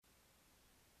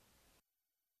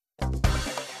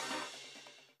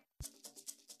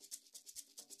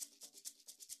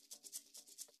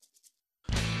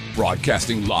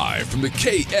Broadcasting live from the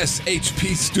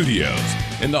KSHP studios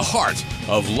in the heart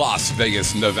of Las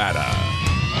Vegas, Nevada.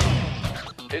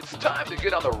 It's time to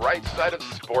get on the right side of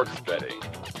sports betting.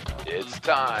 It's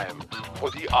time for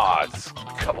the Odds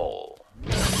Couple.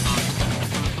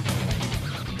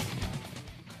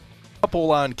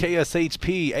 Couple on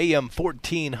KSHP AM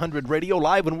 1400 radio,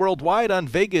 live and worldwide on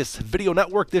Vegas Video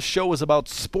Network. This show is about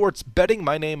sports betting.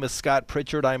 My name is Scott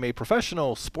Pritchard. I'm a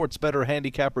professional sports bettor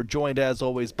handicapper, joined as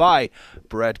always by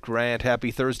Brett Grant. Happy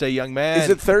Thursday, young man. Is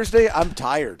it Thursday? I'm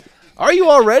tired. Are you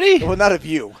already? Well, not of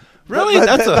you. Really?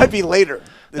 That might be later.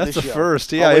 That's the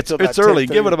first. Yeah, it's early.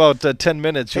 Give it about 10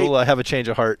 minutes. You'll have a change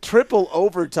of heart. Triple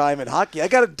overtime in hockey. I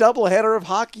got a doubleheader of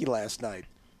hockey last night.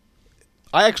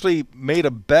 I actually made a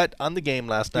bet on the game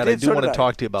last night. I do want to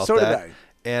talk to you about that. So did I.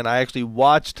 And I actually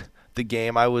watched the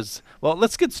game. Well,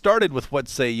 let's get started with what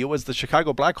say you. It was the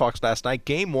Chicago Blackhawks last night,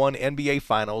 Game 1, NBA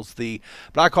Finals. The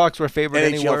Blackhawks were favored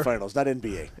NHL anywhere. Finals, not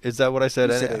NBA. Is that what I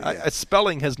said?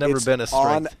 Spelling has never been a strength.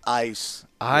 On ice.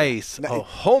 Ice. Yeah. Oh,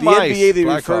 home the ice. The NBA they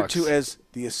Blackhawks. refer to as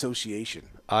the association.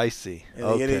 I see. And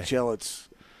okay. the NHL, it's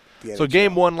the NHL. So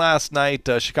Game 1 last night,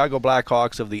 Chicago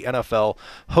Blackhawks of the NFL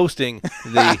hosting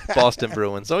the Boston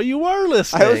Bruins. Oh, you are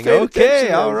listening.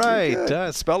 Okay, all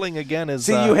right. Spelling again is...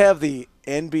 See, you have the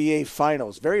NBA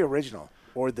Finals, very original,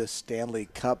 or the Stanley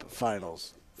Cup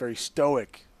Finals, very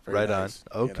stoic. Very nice,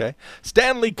 on. Okay. You know.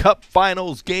 Stanley Cup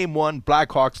Finals, Game 1,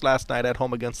 Blackhawks last night at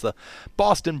home against the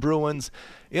Boston Bruins.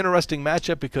 Interesting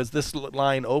matchup because this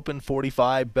line opened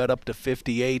 45, bet up to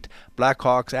 58.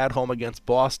 Blackhawks at home against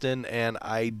Boston, and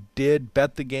I did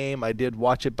bet the game. I did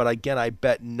watch it, but again, I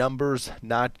bet numbers,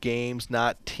 not games,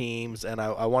 not teams, and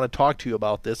I want to talk to you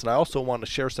about this, and I also want to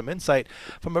share some insight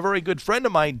from a very good friend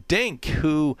of mine, Dink,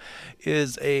 who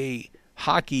is a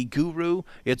hockey guru.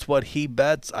 It's what he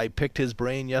bets. I picked his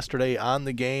brain yesterday on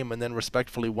the game and then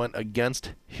respectfully went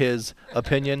against his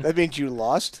opinion. That means you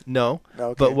lost? No.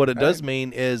 Okay. But what it does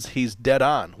mean is he's dead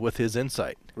on with his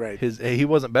insight. Right. He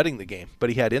wasn't betting the game, but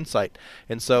he had insight.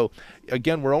 And so,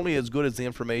 again, we're only as good as the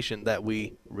information that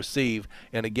we receive.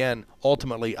 And again,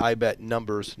 ultimately, I bet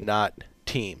numbers, not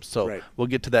teams. So we'll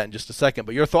get to that in just a second.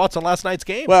 But your thoughts on last night's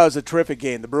game? Well, it was a terrific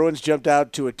game. The Bruins jumped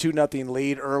out to a 2-0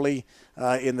 lead early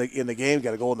in the game.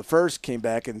 Got a goal in the first, came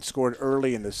back and scored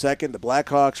early in the second. The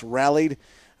Blackhawks rallied,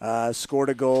 scored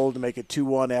a goal to make it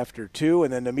 2-1 after 2.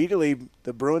 And then immediately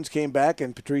the Bruins came back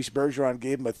and Patrice Bergeron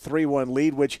gave them a 3-1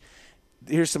 lead, which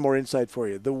here's some more insight for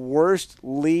you. The worst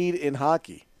lead in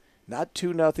hockey. Not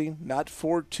 2-0, not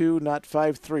 4-2, not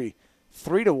 5-3.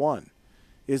 3-1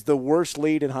 is the worst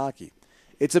lead in hockey.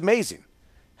 It's amazing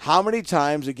how many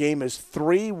times a game is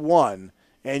 3-1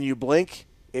 and you blink,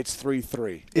 it's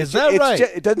 3-3. Is that right?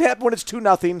 It doesn't happen when it's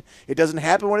 2-0. It doesn't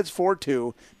happen when it's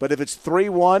 4-2. But if it's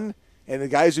 3-1, and the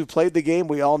guys who played the game,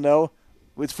 we all know,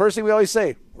 it's the first thing we always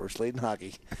say, worst lead in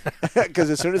hockey. Because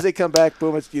as soon as they come back,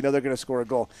 boom, they're going to score a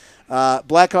goal.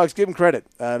 Blackhawks, give them credit.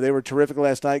 They were terrific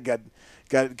last night.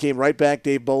 Came right back,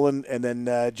 Dave Bolin, and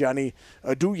then Johnny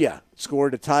Aduya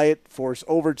scored to tie it, force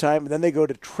overtime, and then they go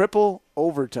to triple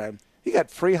overtime. You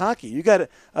got free hockey. You got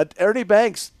Ernie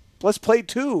Banks, let's play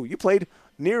 2. You played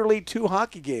nearly 2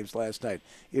 hockey games last night.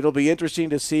 It'll be interesting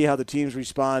to see how the teams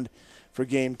respond for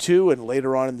Game 2 and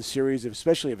later on in the series,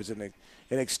 especially if it's an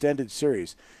extended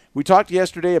series. We talked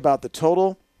yesterday about the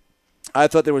total. I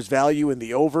thought there was value in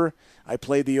the over. I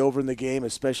played the over in the game,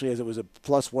 especially as it was a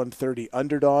plus 130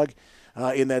 underdog.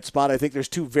 In that spot, I think there's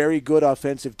 2 very good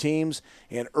offensive teams,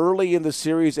 and early in the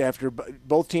series, after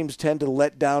both teams tend to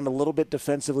let down a little bit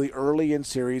defensively early in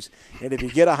series, and if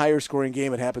you get a higher scoring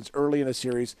game, it happens early in a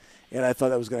series, and I thought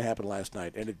that was going to happen last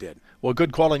night, and it did. Well,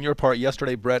 good call on your part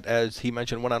yesterday, Brett, as he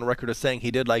mentioned, went on record as saying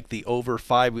he did like the over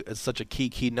 5 as such a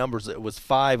key numbers. It was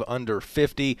 5 under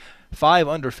 50, 5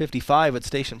 under 55 at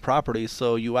station properties,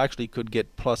 so you actually could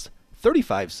get plus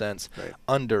 35 cents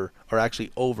under, or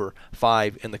actually over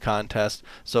 5 in the contest.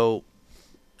 So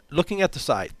looking at the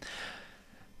side,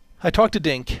 I talked to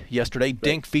Dink yesterday.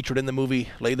 Dink featured in the movie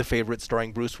Lay the Favorite,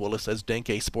 starring Bruce Willis as Dink,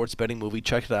 a sports betting movie.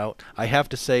 Check it out. I have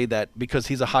to say that because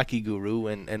he's a hockey guru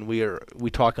and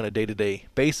we talk on a day-to-day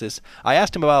basis, I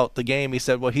asked him about the game. He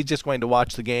said, well, he's just going to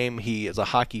watch the game. He is a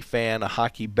hockey fan, a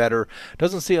hockey bettor.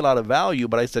 Doesn't see a lot of value,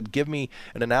 but I said, give me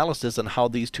an analysis on how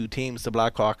these two teams, the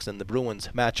Blackhawks and the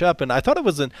Bruins, match up. And I thought it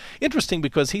was interesting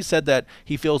because he said that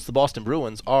he feels the Boston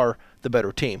Bruins are the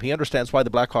better team. He understands why the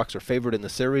Blackhawks are favored in the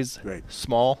series.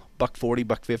 Small, $1.40,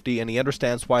 $1.50, and he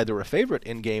understands why they're a favorite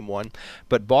in Game 1.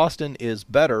 But Boston is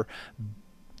better.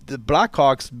 the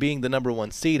Blackhawks being the number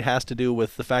 1 seed has to do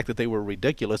with the fact that they were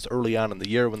ridiculous early on in the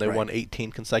year when they won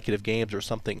 18 consecutive games or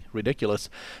something ridiculous.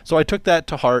 So I took that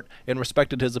to heart and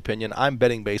respected his opinion. I'm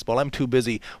betting baseball. I'm too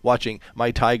busy watching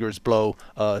my Tigers blow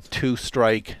a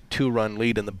 2-strike, 2-run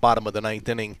lead in the bottom of the 9th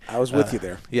inning. I was with you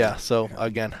there. Yeah, so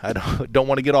again, I don't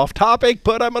want to get off topic,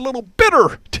 but I'm a little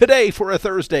bitter today for a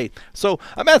Thursday. So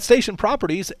I'm at Station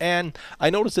Properties, and I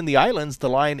noticed in the islands the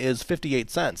line is 58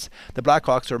 cents. The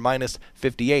Blackhawks are minus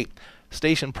 58.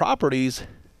 Station Properties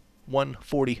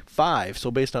 145.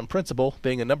 So based on principle,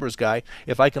 being a numbers guy,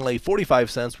 if I can lay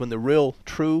 45 cents when the real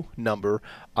true number,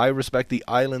 I respect the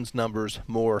islands numbers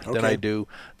more than I do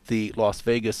the Las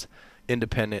Vegas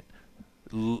independent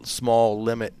small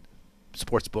limit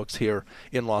sports books here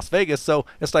in Las Vegas. So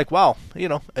it's like, wow,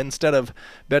 instead of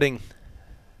betting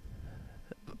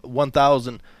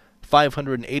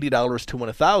 $1,580 to win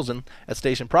 1,000 at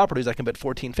Station Properties, I can bet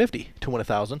 $1,450 to win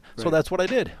 1,000. So that's what I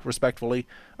did, respectfully,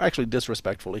 or actually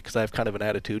disrespectfully, because I have kind of an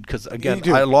attitude. Because again,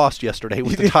 I lost yesterday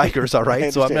with the Tigers. All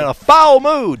right, so I'm in a foul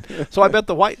mood. So I bet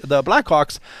the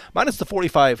Blackhawks minus the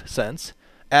 45 cents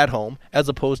at home, as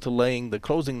opposed to laying the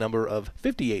closing number of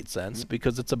 58 cents,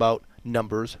 because it's about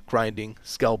numbers, grinding,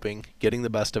 scalping, getting the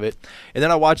best of it. And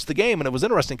then I watched the game, and it was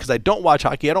interesting because I don't watch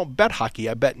hockey. I don't bet hockey.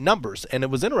 I bet numbers. And it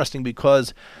was interesting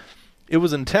because it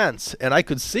was intense, and I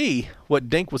could see what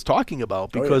Dink was talking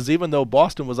about, because even though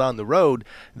Boston was on the road,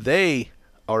 they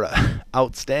are an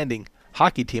outstanding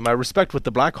hockey team. I respect what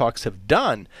the Blackhawks have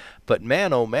done, but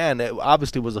man, oh man, it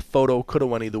obviously was a photo. Could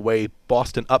have went either way.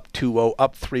 Boston up 2-0,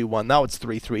 up 3-1. Now it's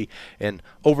 3-3, and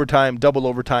overtime, double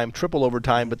overtime, triple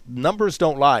overtime. But numbers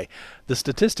don't lie. The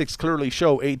statistics clearly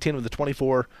show 18 of the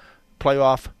 24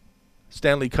 playoff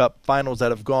Stanley Cup finals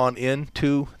that have gone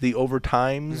into the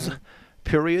overtimes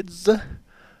periods,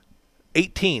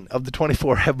 18 of the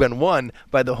 24 have been won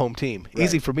by the home team.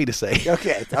 Easy for me to say.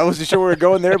 Okay, I wasn't sure we were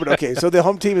going there, but okay. So the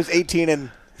home team is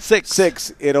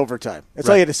 18-6 in overtime. That's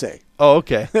all you had to say. Oh,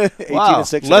 okay.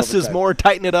 18-6 Less is more.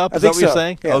 Tighten it up. Is that what you're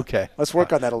saying? Yeah. Okay. Let's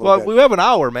work on that a little bit. Well, we have an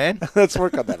hour, man. Let's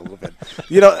work on that a little bit.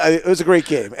 It was a great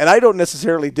game, and I don't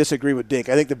necessarily disagree with Dink.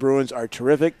 I think the Bruins are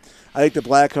terrific. I think the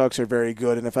Blackhawks are very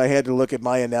good, and if I had to look at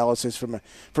my analysis from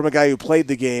a guy who played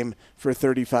the game for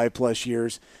 35 plus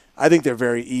years, I think they're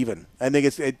very even. I think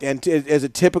as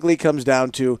it typically comes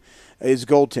down to is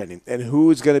goaltending and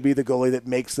who is going to be the goalie that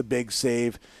makes the big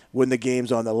save when the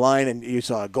game's on the line. And you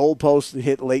saw a goalpost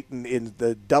hit late in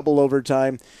the double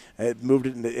overtime. It moved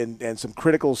it and some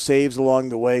critical saves along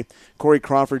the way. Corey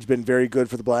Crawford's been very good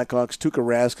for the Blackhawks. Tuukka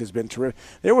Rask has been terrific.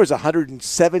 There was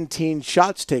 117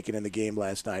 shots taken in the game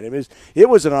last night. It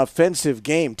was an offensive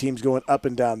game, teams going up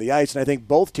and down the ice. And I think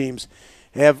both teams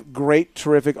have great,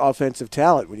 terrific offensive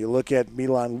talent. When you look at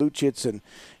Milan Lucic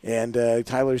and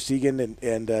Tyler Seguin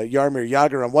and Jaromir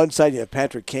Jagr on one side, you have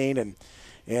Patrick Kane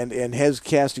and Hez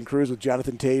cast and Cruz with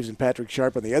Jonathan Taves and Patrick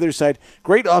Sharp on the other side.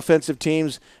 Great offensive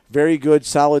teams, very good,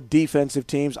 solid defensive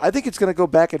teams. I think it's going to go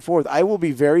back and forth. I will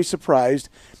be very surprised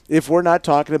if we're not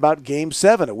talking about Game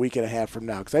 7 a week and a half from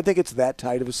now, because I think it's that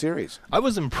tight of a series. I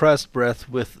was impressed, Brett,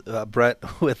 with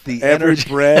the Every energy.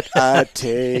 breath I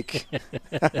take.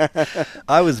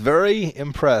 I was very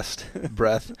impressed,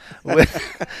 Brett, with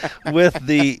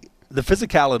the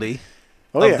physicality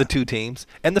of the two teams,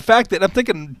 and the fact that I'm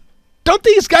thinking, don't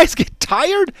these guys get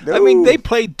tired? No. I mean, they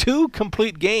played 2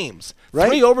 complete games, right.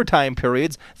 3 overtime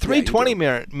periods, 3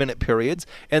 20-minute periods,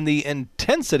 and the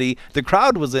intensity, the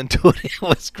crowd was into it. It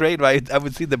was great. I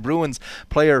would see the Bruins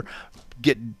player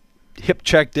get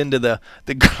hip-checked into the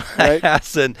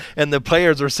glass, right. and the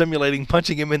players are simulating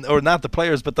punching him in, or not the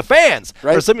players, but the fans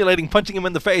are simulating punching him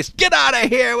in the face. Get out of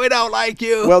here. We don't like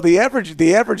you. Well, the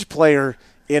average player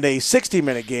in a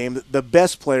 60-minute game, the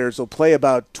best players will play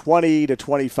about 20 to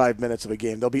 25 minutes of a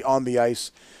game. They'll be on the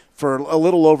ice for a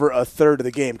little over a third of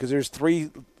the game because there's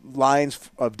 3 lines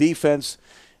of defense.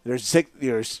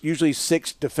 There's usually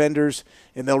 6 defenders,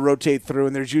 and they'll rotate through,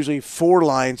 and there's usually 4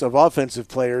 lines of offensive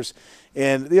players.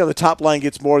 And the top line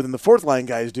gets more than the 4th line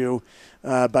guys do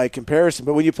by comparison.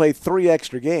 But when you play 3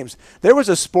 extra games, there was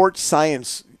a sports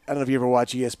science. I don't know if you ever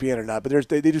watch ESPN or not, but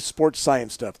they do sports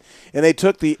science stuff. And they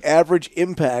took the average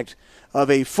impact of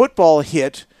a football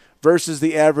hit versus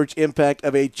the average impact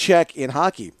of a check in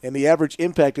hockey. And the average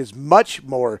impact is much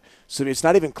more, so it's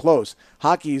not even close.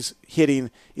 Hockey's hitting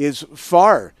is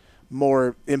far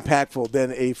more impactful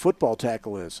than a football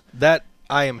tackle is. That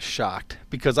I am shocked,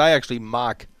 because I actually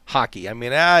mock hockey. I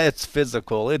mean, it's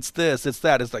physical. It's this, it's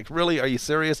that. It's like, really? Are you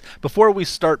serious? Before we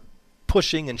start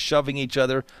pushing and shoving each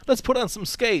other. Let's put on some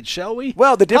skates, shall we?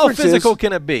 Well, the difference How physical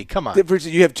can it be? Come on. The difference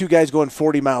is you have two guys going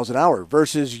 40 miles an hour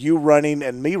versus you running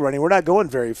and me running. We're not going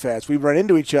very fast. We run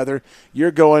into each other.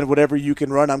 You're going whatever you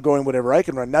can run. I'm going whatever I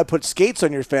can run. Now put skates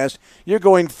on your fast. You're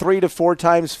going 3 to 4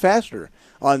 times faster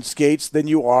on skates than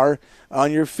you are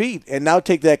on your feet. And now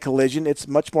take that collision. It's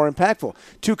much more impactful.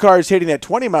 2 cars hitting at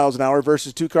 20 miles an hour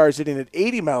versus 2 cars hitting at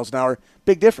 80 miles an hour.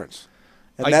 Big difference.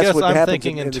 And I that's guess what I'm happens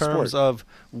thinking in terms sport. of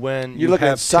when You're you looking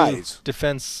have at size. two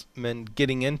defensemen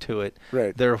getting into it.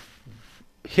 Right. They're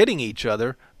hitting each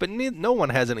other, but no one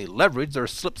has any leverage. They're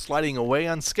sliding away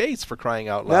on skates, for crying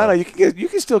out loud. No, you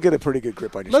can still get a pretty good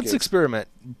grip on your Let's skates. experiment.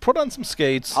 Put on some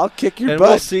skates. I'll kick your and butt.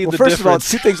 We'll see the first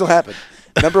difference. of all, 2 things will happen.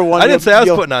 Number one, I didn't say I was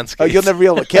putting on skates. You'll never be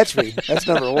able to catch me. That's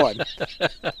number one.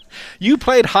 You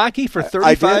played hockey for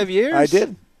 35 years? I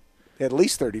did. At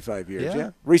least 35 years,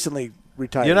 yeah. Recently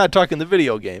retired. You're not talking the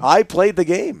video game. I played the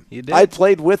game. You did? I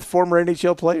played with former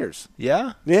NHL players.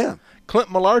 Yeah? Yeah. Clint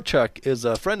Malarchuk is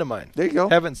a friend of mine. There you go.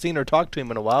 Haven't seen or talked to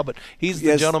him in a while, but he's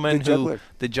the gentleman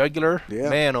the jugular. Yeah.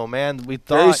 Man, oh man, we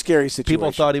thought very scary situation.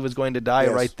 People thought he was going to die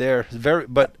right there.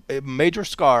 But a major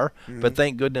scar. But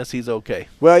thank goodness he's okay.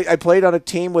 Well, I played on a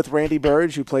team with Randy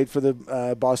Burge, who played for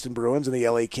the Boston Bruins and the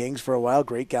LA Kings for a while.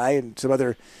 Great guy, and some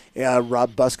other.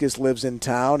 Rob Buskus lives in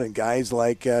town, and guys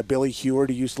like Billy Heward,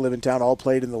 who used to live in town, all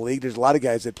played in the league. There's a lot of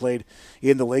guys that played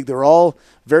in the league. They're all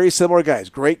very similar guys.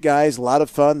 Great guys, a lot of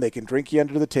fun. They can drink you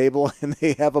under the table, and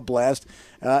they have a blast.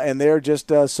 And they're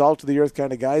just salt to the earth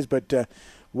kind of guys, but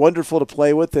wonderful to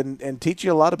play with and teach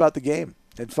you a lot about the game.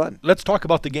 And fun. Let's talk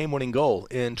about the game-winning goal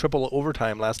in triple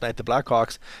overtime last night. The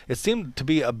Blackhawks. It seemed to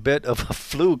be a bit of a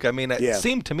fluke. I mean, it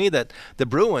seemed to me that the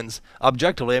Bruins,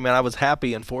 objectively, I mean, I was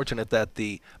happy and fortunate that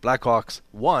the Blackhawks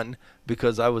won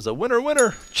because I was a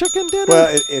winner, chicken dinner.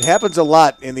 Well, it happens a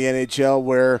lot in the NHL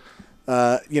where,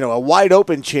 a wide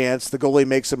open chance, the goalie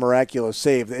makes a miraculous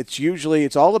save.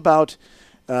 It's all about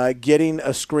getting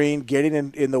a screen, getting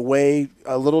in the way,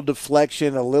 a little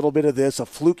deflection, a little bit of this, a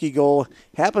fluky goal.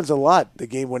 Happens a lot, the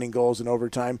game-winning goals in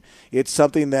overtime. It's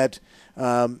something that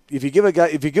if you give the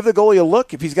goalie a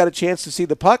look, if he's got a chance to see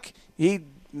the puck,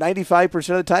 95%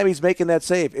 of the time he's making that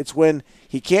save. It's when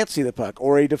he can't see the puck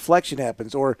or a deflection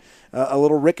happens or a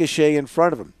little ricochet in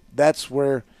front of him. That's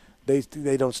where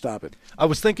they don't stop it. I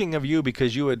was thinking of you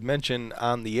because you had mentioned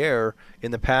on the air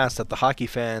in the past that the hockey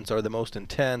fans are the most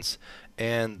intense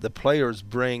and the players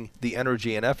bring the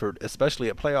energy and effort, especially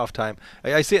at playoff time.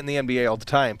 I see it in the NBA all the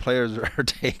time. Players are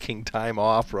taking time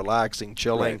off, relaxing,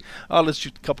 chilling. Right. Oh, let's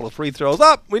shoot a couple of free throws.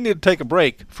 We need to take a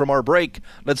break from our break.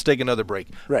 Let's take another break.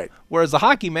 Right. Whereas the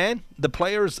hockey, man, the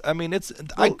players, I mean,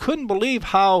 I couldn't believe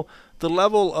how the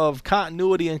level of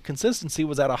continuity and consistency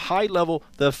was at a high level.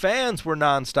 The fans were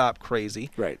nonstop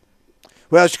crazy. Right.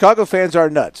 Well, Chicago fans are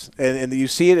nuts, and you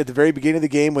see it at the very beginning of the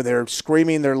game when they're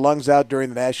screaming their lungs out during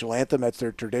the national anthem. That's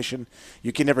their tradition.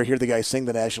 You can never hear the guys sing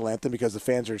the national anthem because the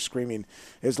fans are screaming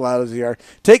as loud as they are.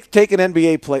 Take an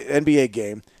NBA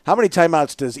game. How many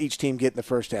timeouts does each team get in the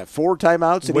first half? 4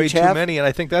 timeouts in each half? Way too many, and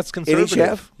I think that's conservative. In each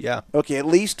half? Yeah. Okay, at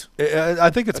least? I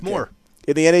think it's more.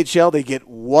 In the NHL, they get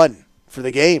 1 for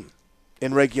the game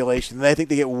in regulation, and I think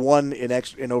they get 1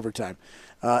 in overtime.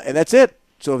 And that's it.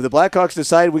 So if the Blackhawks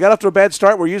decide we got off to a bad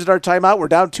start, we're using our timeout, we're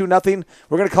down 2-0,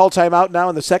 we're going to call timeout now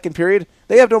in the second period,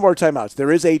 they have no more timeouts.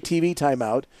 There is a TV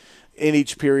timeout in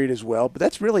each period as well, but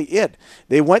that's really it.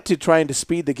 They went to trying to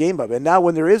speed the game up, and now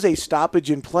when there is a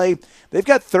stoppage in play, they've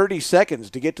got 30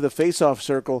 seconds to get to the face-off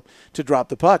circle to drop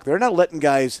the puck. They're not letting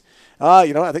guys, I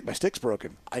think my stick's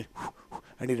broken. I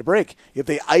need a break. If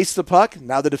they ice the puck,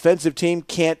 now the defensive team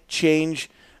can't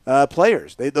change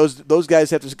players. Those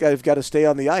guys have got to stay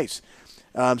on the ice.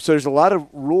 So there's a lot of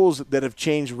rules that have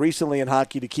changed recently in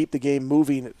hockey to keep the game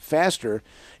moving faster.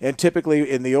 And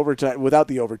typically in the overtime, without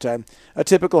the overtime, a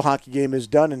typical hockey game is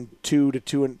done in 2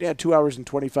 hours and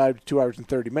 25 to 2 hours and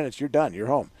 30 minutes. You're done. You're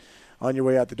home on your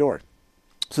way out the door.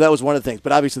 So that was one of the things.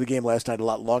 But obviously the game last night a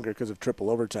lot longer because of triple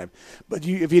overtime. But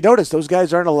if you notice, those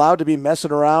guys aren't allowed to be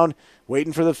messing around,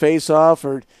 waiting for the face-off,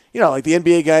 or, like the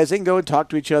NBA guys, they can go and talk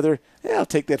to each other. Yeah, I'll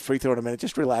take that free throw in a minute.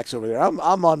 Just relax over there. I'm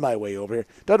on my way over here.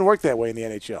 Doesn't work that way in the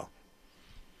NHL.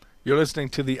 You're listening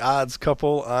to the Odds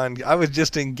Couple on. I was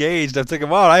just engaged. I'm thinking,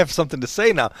 wow, I have something to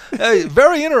say now.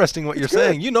 Very interesting what you're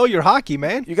saying. You know your hockey,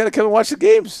 man. You got to come and watch the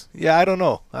games. Yeah, I don't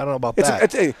know about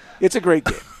that. It's a great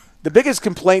game. The biggest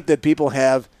complaint that people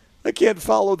have, I can't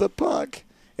follow the puck.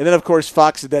 And then, of course,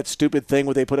 Fox did that stupid thing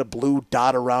where they put a blue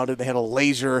dot around it and they had a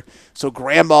laser. So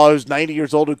grandma who's 90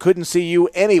 years old who couldn't see you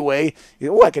anyway,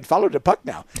 I can follow the puck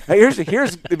now. Here's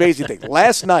the amazing thing.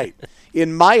 Last night,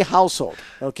 in my household,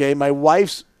 okay, my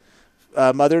wife's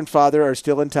mother and father are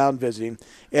still in town visiting,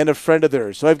 and a friend of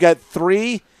theirs. So I've got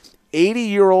 3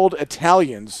 80-year-old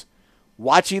Italians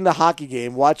watching the hockey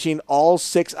game, watching all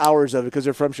 6 hours of it because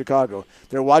they're from Chicago.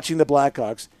 They're watching the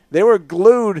Blackhawks. They were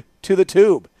glued to the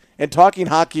tube and talking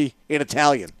hockey in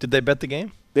Italian. Did they bet the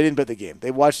game? They didn't bet the game.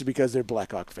 They watched it because they're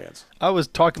Blackhawk fans. I was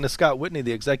talking to Scott Whitney,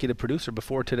 the executive producer,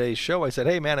 before today's show. I said,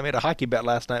 hey, man, I made a hockey bet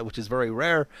last night, which is very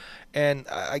rare. And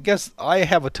I guess I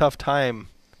have a tough time.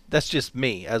 That's just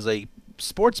me as a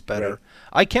sports bettor. Right.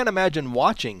 I can't imagine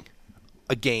watching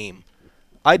a game.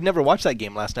 I'd never watch that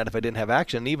game last night if I didn't have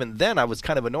action. Even then, I was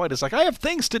kind of annoyed. It's like, I have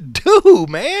things to do,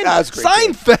 man. That's great.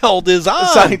 Seinfeld is on.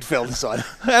 Seinfeld is on.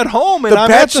 At home, and The I'm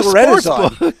at the Bachelorette is sports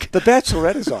on. book. The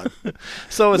Bachelorette is on.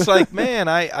 So it's like, man,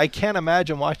 I can't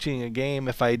imagine watching a game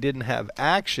if I didn't have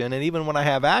action. And even when I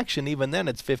have action, even then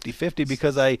it's 50-50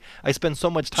 because I spend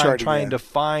so much time trying to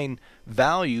find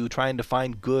value, trying to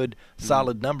find good,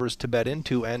 solid numbers to bet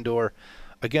into and or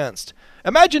against.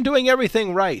 Imagine doing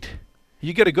everything right.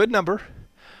 You get a good number.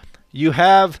 You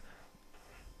have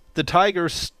the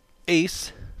Tigers'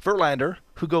 ace, Verlander,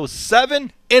 who goes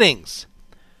 7 innings.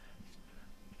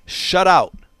 Shut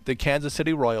out the Kansas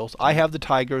City Royals. I have the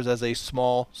Tigers as a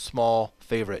small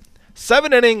favorite.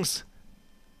 7 innings,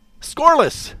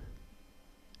 scoreless.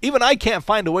 Even I can't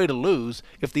find a way to lose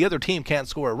if the other team can't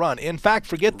score a run. In fact,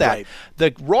 forget that. Right.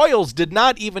 The Royals did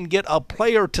not even get a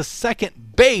player to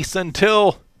second base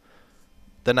until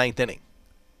the 9th inning.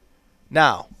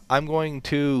 Now, I'm going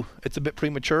to, it's a bit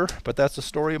premature, but that's the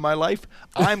story of my life.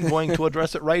 I'm going to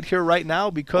address it right here, right now,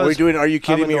 because Are you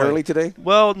kidding me early today?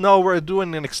 Well, no, we're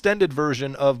doing an extended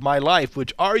version of my life,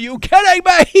 which, are you kidding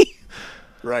me?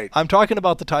 Right. I'm talking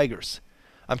about the Tigers.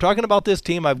 I'm talking about this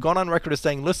team. I've gone on record as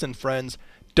saying, listen, friends,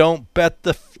 don't bet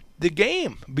the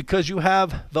game because you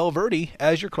have Valverde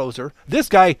as your closer. This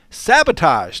guy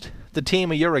sabotaged the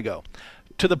team a year ago,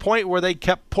 to the point where they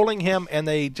kept pulling him and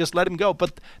they just let him go,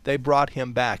 but they brought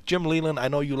him back. Jim Leland, I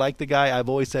know you like the guy. I've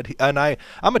always said, I'm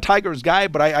a Tigers guy,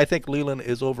 but I think Leland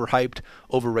is overhyped,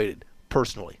 overrated,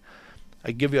 personally.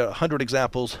 I give you 100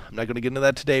 examples. I'm not going to get into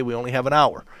that today. We only have an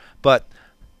hour. But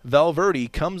Valverde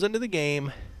comes into the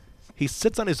game. He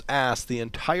sits on his ass the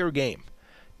entire game.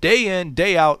 Day in,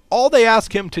 day out. All they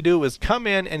ask him to do is come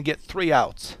in and get 3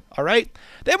 outs. All right?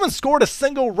 They haven't scored a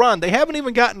single run. They haven't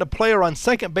even gotten a player on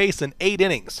second base in 8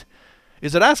 innings.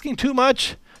 Is it asking too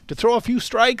much to throw a few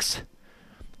strikes?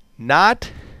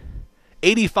 Not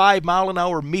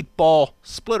 85-mile-an-hour meatball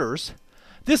splitters.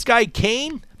 This guy,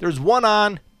 Kane, there's 1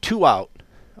 on, 2 out.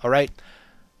 All right?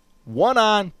 1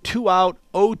 on, 2 out,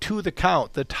 0-2 the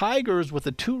count. The Tigers with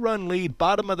a 2-run lead,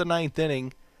 bottom of the 9th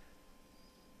inning,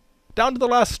 down to the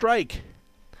last strike.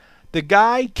 The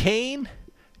guy, Kane,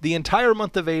 the entire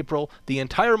month of April, the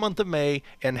entire month of May,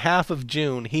 and half of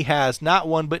June, he has not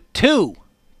 1 but 2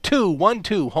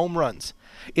 home runs.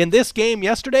 In this game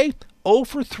yesterday, 0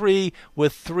 for 3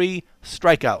 with 3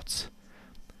 strikeouts.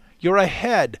 You're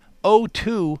ahead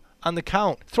 0-2 on the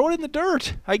count. Throw it in the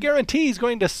dirt. I guarantee he's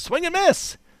going to swing and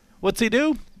miss. What's he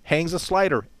do? Hangs a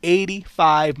slider,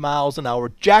 85 miles an hour,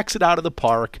 jacks it out of the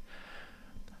park.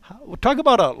 Talk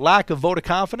about a lack of vote of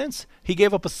confidence. He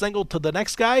gave up a single to the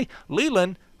next guy.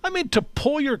 Leland, to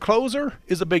pull your closer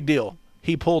is a big deal.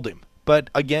 He pulled him. But,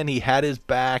 again, he had his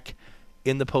back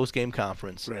in the post-game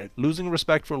conference. Right. Losing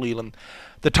Respect for Leland.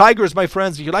 The Tigers, my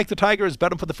friends, if you like the Tigers,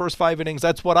 bet them for the first 5 innings.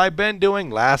 That's what I've been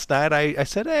doing. Last night I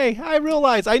said, hey, I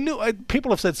realized,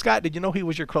 people have said, Scott, did you know he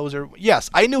was your closer? Yes,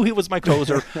 I knew he was my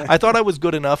closer. I thought I was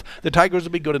good enough. The Tigers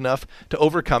would be good enough to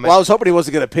overcome it. Well, I was hoping he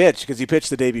wasn't going to pitch because he pitched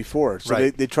the day before. So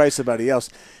right. they try somebody else.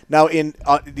 Now, you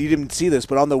didn't see this,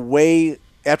 but on the way,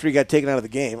 after he got taken out of the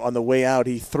game, on the way out,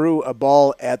 he threw a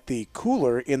ball at the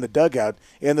cooler in the dugout,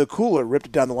 and the cooler ripped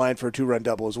it down the line for a 2-run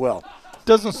double as well.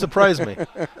 Doesn't surprise me.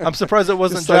 I'm surprised it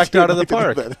wasn't jacked out of the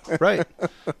park. Right.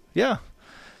 Yeah.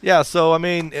 Yeah, so,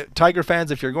 Tiger fans,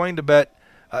 if you're going to bet,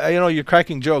 you're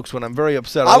cracking jokes when I'm very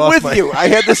upset. I'm with you. I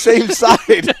had the same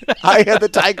side. I had the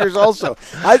Tigers also.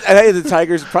 I had the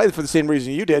Tigers probably for the same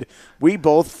reason you did. We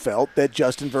both felt that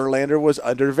Justin Verlander was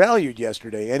undervalued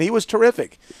yesterday, and he was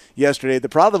terrific yesterday. The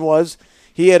problem was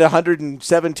he had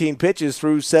 117 pitches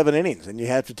through 7 innings, and you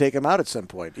had to take him out at some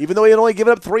point, even though he had only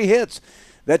given up 3 hits.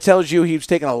 That tells you he's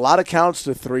taken a lot of counts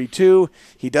to 3-2.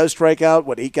 He does strike out,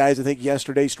 8 guys, I think,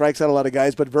 yesterday. Strikes out a lot of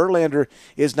guys. But Verlander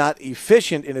is not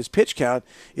efficient in his pitch count.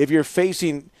 If you're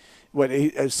facing,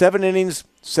 7 innings,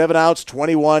 7 outs,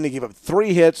 21. He gave up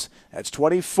 3 hits. That's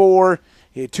 24.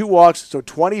 He had 2 walks, so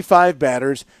 25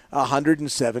 batters,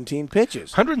 117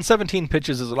 pitches. 117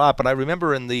 pitches is a lot, but I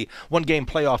remember in the one-game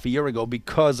playoff a year ago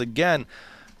because, again,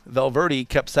 Valverde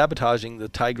kept sabotaging the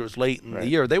Tigers late in the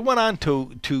year. They went on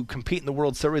to compete in the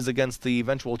World Series against the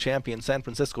eventual champion San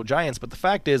Francisco Giants. But the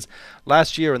fact is,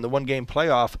 last year in the one-game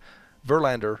playoff,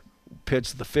 Verlander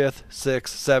pitched the 5th, 6th,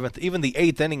 7th, even the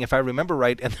 8th inning, if I remember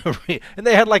right, and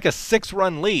they had like a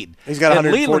 6-run lead. He's got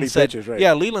 140 pitches, right?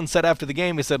 Yeah, Leland said after the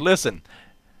game, he said, listen,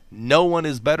 no one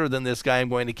is better than this guy. I'm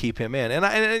going to keep him in.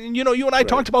 And you know, you and I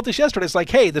talked about this yesterday. It's like,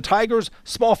 hey, the Tigers,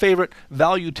 small favorite,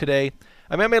 value today.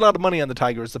 I mean, I made a lot of money on the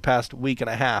Tigers the past week and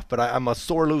a half, but I'm a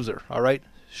sore loser, all right?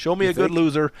 Show me a good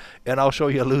loser, and I'll show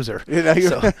you a loser.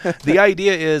 So the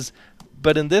idea is,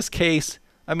 but in this case,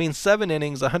 I mean, 7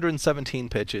 innings, 117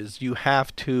 pitches. You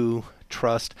have to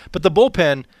trust. But the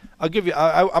bullpen, I'll give you,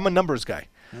 I'm a numbers guy.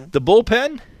 The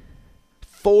bullpen,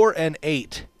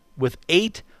 4-8 with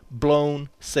 8 blown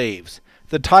saves.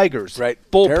 The Tigers,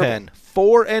 bullpen,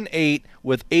 4-8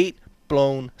 with 8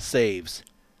 blown saves.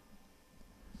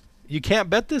 You can't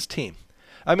bet this team.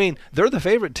 I mean, they're the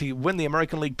favorite to win the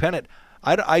American League pennant.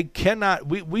 I cannot.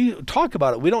 We talk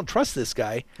about it. We don't trust this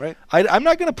guy. Right. I'm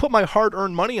not going to put my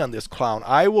hard-earned money on this clown.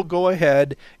 I will go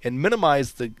ahead and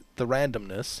minimize the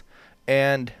randomness,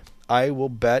 and I will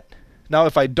bet. Now,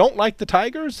 if I don't like the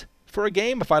Tigers for a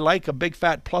game, if I like a big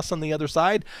fat plus on the other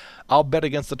side, I'll bet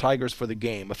against the Tigers for the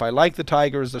game. If I like the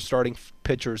Tigers, the starting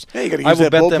pitchers, I will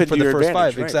bet them for the first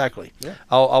 5. Right. Exactly. Yeah.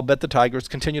 I'll bet the Tigers,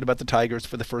 continue to bet the Tigers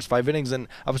for the first 5 innings. And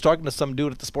I was talking to some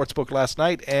dude at the sports book last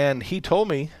night, and he told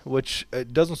me, which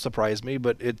it doesn't surprise me,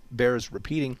 but it bears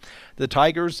repeating, the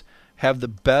Tigers have the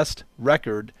best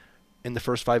record in the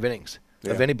first 5 innings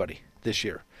of anybody this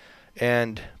year.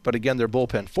 But again, their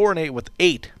bullpen 4-8 with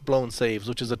 8 blown saves,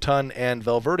 which is a ton, and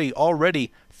Valverde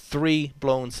already 3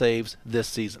 blown saves this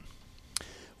season.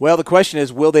 Well, the question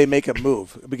is, will they make a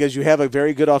move? Because you have a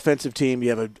very good offensive team, you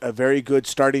have a very good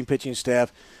starting pitching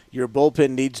staff. Your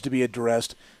bullpen needs to be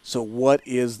addressed. So what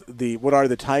are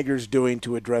the Tigers doing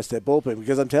to address that bullpen?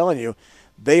 Because I'm telling you,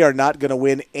 they are not going to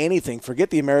win anything.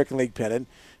 Forget the American League pennant.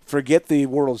 Forget the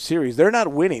World Series. They're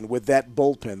not winning with that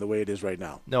bullpen the way it is right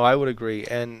now. No, I would agree.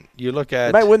 And you look at...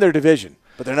 They might win their division,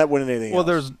 but they're not winning anything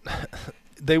else.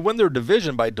 They win their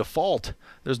division by default.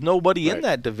 There's nobody in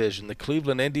that division. The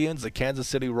Cleveland Indians, the Kansas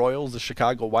City Royals, the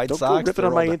Chicago White Sox. Don't go ripping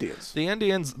on my Indians. The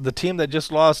Indians, the team that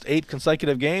just lost 8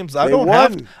 consecutive games. They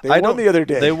won the other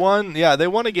day. They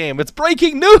won a game. It's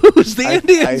breaking news. The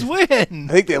Indians win.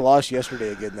 I think they lost yesterday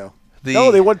again, though.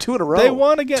 No, they won 2 in a row. They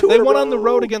won again. They won on the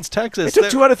road against Texas. They took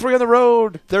 2 out of 3 on the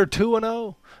road. They're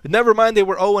 2-0. Never mind, they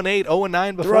were 0-8,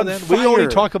 0-9 before then. We only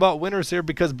talk about winners here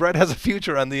because Brett has a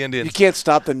future on the Indians. You can't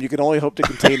stop them. You can only hope to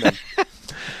contain them.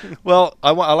 Well,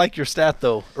 I like your stat,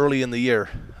 though, early in the year.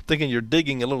 I'm thinking you're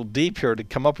digging a little deep here to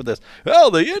come up with this. Well,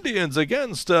 the Indians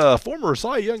against former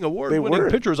Cy Young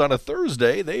Award-winning pitchers on a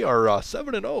Thursday, they are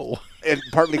 7-0. And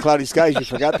partly cloudy skies, you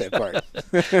forgot that part.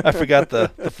 I forgot the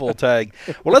full tag.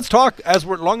 Well, let's talk, as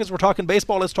long as we're talking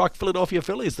baseball, let's talk Philadelphia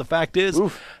Phillies. The fact is,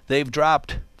 they've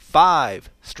dropped 5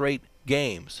 straight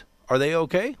games. Are they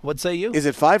okay? What say you? Is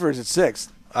it 5 or is it 6?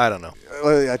 I don't know.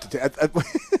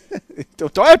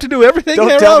 Do I have to do everything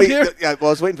here? Yeah, well, I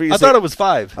was waiting for you to say. I thought it was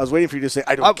 5. I was waiting for you to say,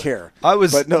 I don't care.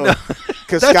 But no.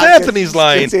 That's Anthony's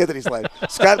line. That's Anthony's line.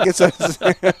 Scott gets us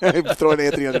throwing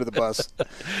Anthony under the bus.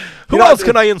 Who else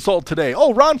can I insult today?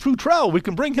 Oh, Ron Futrell. We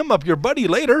can bring him up, your buddy,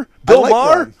 later. Bill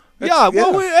Maher.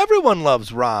 Everyone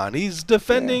loves Ron. He's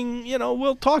defending,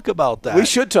 we'll talk about that. We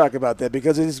should talk about that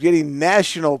because it is getting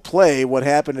national play. What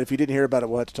happened, if you didn't hear about it,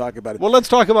 we'll have to talk about it. Well, let's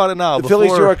talk about it now. The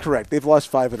Phillies, you are correct. They've lost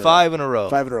 5 in a row. 5 in a row.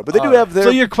 5 in a row. But they do have their...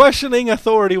 So you're questioning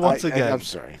authority once again. I'm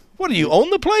sorry. What, do you own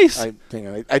the place? Hang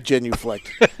on. I genuflect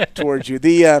towards you.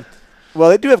 Well,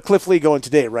 they do have Cliff Lee going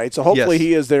today, right? So hopefully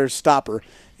he is their stopper.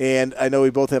 And I know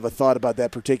we both have a thought about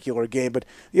that particular game. But,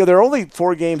 they're only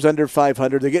 4 games under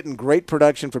 500. They're getting great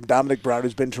production from Dominic Brown,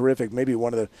 who's been terrific, maybe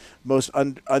one of the most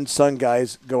unsung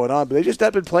guys going on. But they just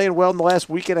haven't been playing well in the last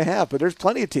week and a half. But there's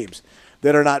plenty of teams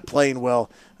that are not playing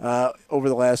well over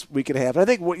the last week and a half. And I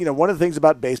think, one of the things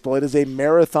about baseball, it is a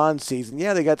marathon season.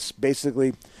 Yeah, they got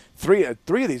basically three of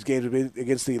these games would be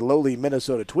against the lowly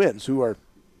Minnesota Twins, who are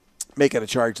making a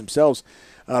charge themselves.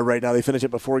 Right now, they finish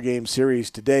up a 4-game series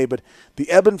today. But the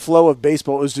ebb and flow of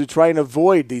baseball is to try and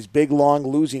avoid these big, long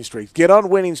losing streaks. Get on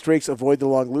winning streaks, avoid the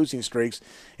long losing streaks.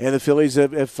 And the Phillies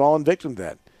have fallen victim to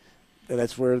that. And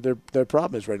that's where their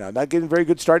problem is right now. Not getting very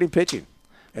good starting pitching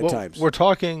at times. We're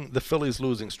talking the Phillies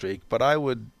losing streak, but I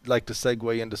would like to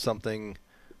segue into something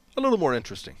a little more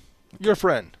interesting. Okay. Your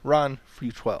friend, Ron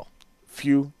Futrell.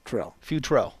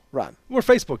 Futrell. Ron. We're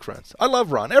Facebook friends. I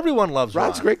love Ron. Everyone loves Ron.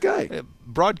 Ron's a great guy.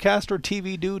 Broadcaster,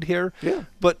 TV dude here. Yeah.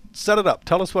 But set it up.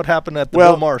 Tell us what happened at the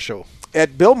Bill Maher show.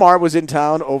 Bill Maher was in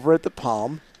town over at the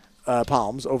Palm.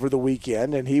 Palms over the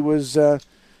weekend, and he was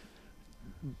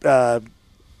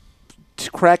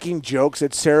cracking jokes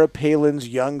at Sarah Palin's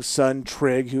young son,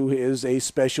 Trig, who is a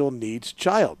special needs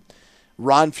child.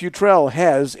 Ron Futrell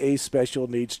has a special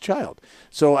needs child.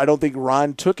 So I don't think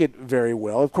Ron took it very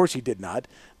well. Of course he did not.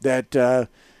 That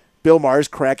Bill Maher's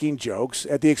cracking jokes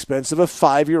at the expense of a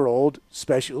 5-year-old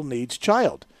special needs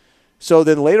child. So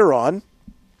then later on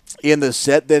in the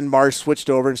set, then Maher switched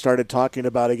over and started talking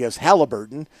about, I guess,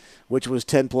 Halliburton, which was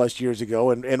 10-plus years ago.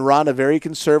 And Ron, a very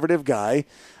conservative guy,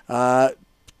 I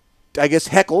guess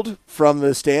heckled from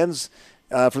the stands,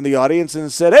 from the audience,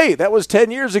 and said, "Hey, that was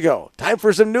 10 years ago. Time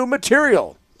for some new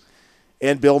material."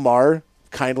 And Bill Maher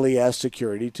kindly asked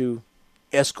security to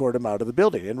escort him out of the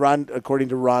building. And Ron, according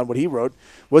to Ron, what he wrote,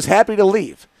 was happy to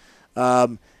leave.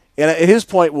 And his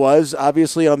point was,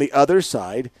 obviously, on the other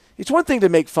side, it's one thing to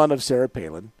make fun of Sarah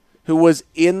Palin, who was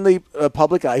in the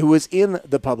public eye, who was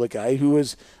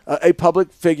a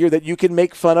public figure that you can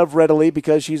make fun of readily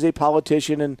because she's a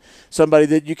politician and somebody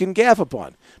that you can gaff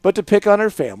upon. But to pick on her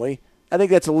family, I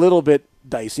think that's a little bit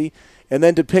dicey. And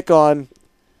then to pick on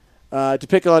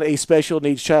a special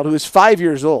needs child who is 5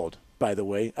 years old, by the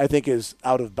way, I think is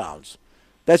out of bounds.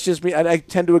 That's just me. I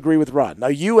tend to agree with Ron. Now,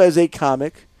 you as a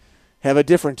comic have a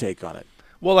different take on it.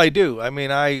 Well, I do. I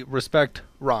mean, I respect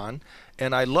Ron,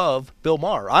 and I love Bill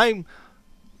Maher. I'm,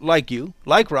 like you,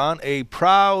 like Ron, a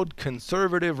proud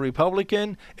conservative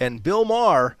Republican, and Bill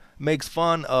Maher makes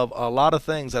fun of a lot of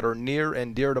things that are near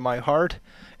and dear to my heart,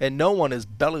 and no one is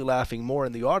belly laughing more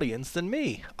in the audience than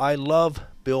me. I love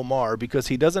Bill Maher because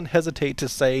he doesn't hesitate to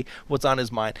say what's on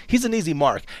his mind. He's an easy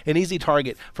mark, an easy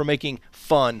target for making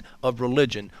fun of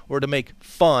religion or to make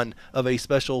fun of a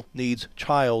special needs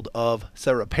child of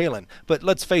Sarah Palin. But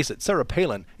let's face it, Sarah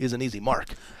Palin is an easy mark.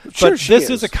 Sure, but she this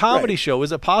is a comedy right. show.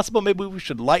 Is it possible maybe we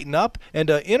should lighten up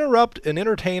and interrupt an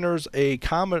entertainer's a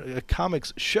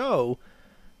comics show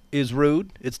is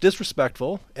rude, it's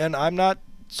disrespectful, and I'm not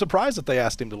surprised that they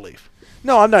asked him to leave.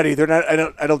 No, I'm not either.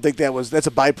 And I don't think that's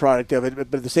a byproduct of it.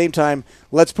 But at the same time,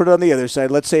 let's put it on the other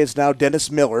side. Let's say it's now Dennis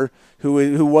Miller,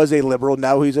 who was a liberal.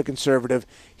 Now he's a conservative.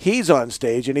 He's on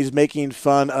stage and he's making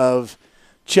fun of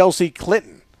Chelsea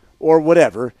Clinton or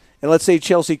whatever. And let's say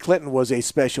Chelsea Clinton was a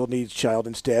special needs child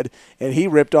instead, and he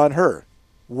ripped on her.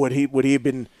 Would he have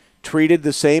been treated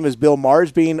the same as Bill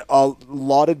Maher's being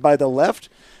lauded by the left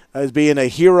as being a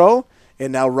hero,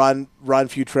 and now Ron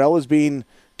Futrell is being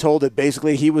told that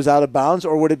basically he was out of bounds?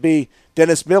 Or would it be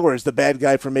Dennis Miller is the bad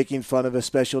guy for making fun of a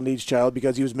special needs child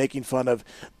because he was making fun of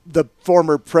the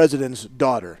former president's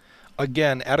daughter?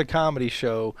 Again, at a comedy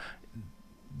show,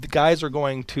 the guys are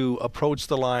going to approach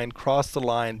the line, cross the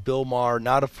line. Bill Maher,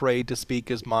 not afraid to speak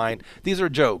his mind. These are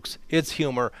jokes. It's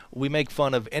humor. We make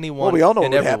fun of anyone. Well, we all know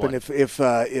what would everyone. happen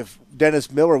if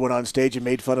Dennis Miller went on stage and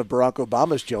made fun of Barack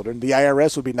Obama's children. The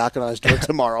IRS would be knocking on his door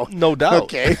tomorrow. No doubt.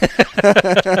 Okay.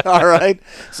 All right.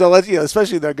 So let's,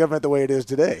 especially the government the way it is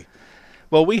today.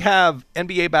 Well, we have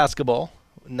NBA basketball,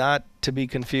 not to be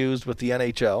confused with the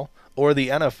NHL or the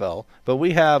NFL, but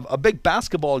we have a big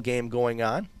basketball game going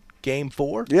on. Game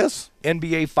 4. Yes.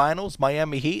 NBA Finals,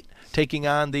 Miami Heat taking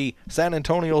on the San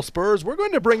Antonio Spurs. We're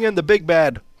going to bring in the big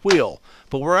bad wheel,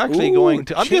 but we're actually going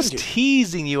to... I'm just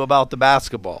teasing you about the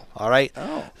basketball, all right?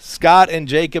 Oh. Scott and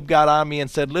Jacob got on me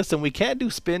and said, listen, we can't do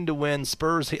spin to win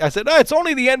Spurs. I said, it's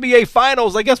only the NBA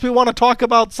Finals. I guess we want to talk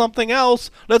about something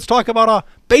else. Let's talk about a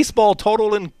baseball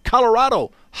total in Colorado.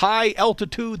 High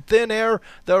altitude, thin air.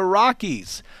 The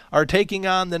Rockies are taking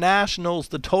on the Nationals.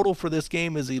 The total for this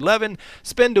game is 11.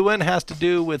 Spin to win has to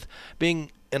do with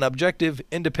being an objective,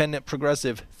 independent,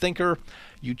 progressive thinker.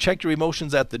 You check your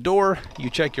emotions at the door. You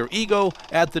check your ego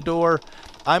at the door.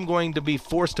 I'm going to be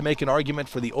forced to make an argument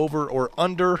for the over or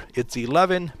under. It's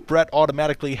 11. Brett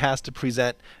automatically has to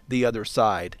present the other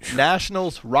side.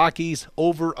 Nationals, Rockies,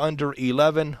 over, under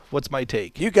 11. What's my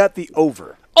take? You got the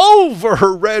over.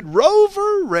 Over, Red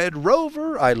Rover, Red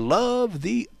Rover. I love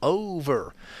the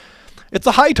over. It's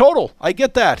a high total. I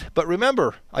get that. But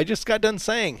remember, I just got done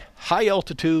saying high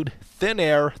altitude, thin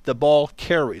air, the ball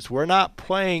carries. We're not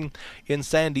playing in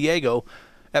San Diego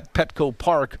at Petco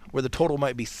Park where the total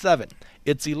might be 7.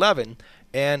 It's 11.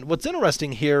 And what's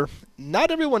interesting here,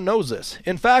 not everyone knows this.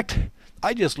 In fact,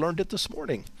 I just learned it this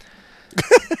morning.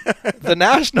 The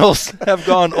Nationals have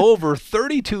gone over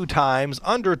 32 times,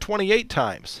 under 28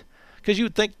 times. Because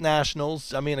you'd think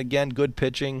Nationals, again, good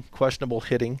pitching, questionable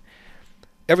hitting.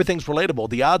 Everything's relatable.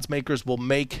 The odds makers will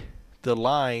make the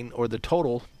line or the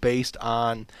total based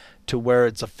on to where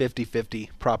it's a 50-50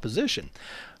 proposition.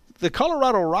 The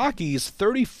Colorado Rockies,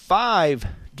 35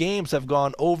 games have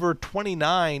gone over,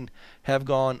 29 have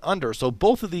gone under. So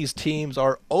both of these teams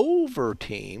are over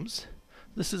teams.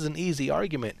 This is an easy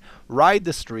argument. Ride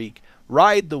the streak,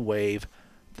 ride the wave,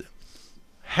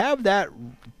 have that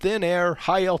thin air,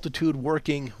 high altitude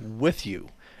working with you.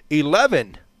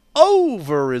 11,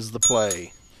 over is the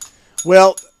play.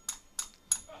 Well,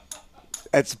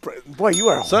 boy, you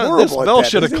are horrible This at Bell that,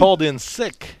 should have isn't he? called in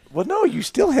sick. Well, no, you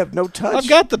still have no touch. I've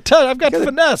got the touch. I've got You got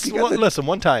finesse. you got the- Listen,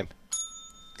 one time.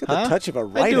 Got the touch of a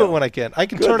rhino. I do it when I can. I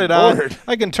can Good turn it Lord. on.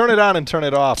 I can turn it on and turn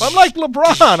it off. I'm like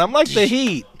LeBron. I'm like the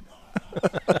Heat.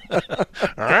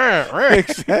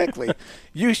 Exactly.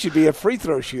 You should be a free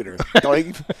throw shooter.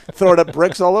 Throwing up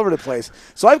bricks all over the place.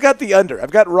 So I've got the under.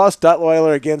 I've got Ross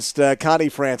Duttweiler against Connie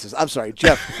Francis. I'm sorry,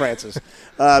 Jeff Francis.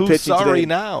 Who's pitching sorry today.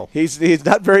 now? He's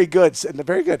not very good.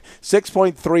 Very good.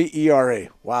 6.3 ERA.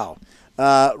 Wow.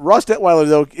 Ross Detweiler,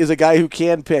 though, is a guy who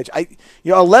can pitch.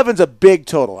 11's a big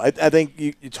total. I think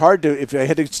it's hard to, if I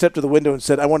had to step to the window and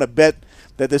said, I want to bet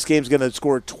that this game's going to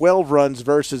score 12 runs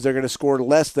versus they're going to score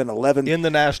less than 11 In the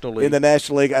National League. In the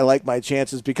National League, I like my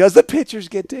chances because the pitchers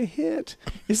get to hit.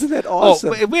 Isn't that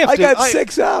awesome? I got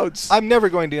 6 outs. I'm never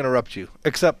going to interrupt you,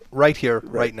 except right here,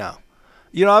 right now.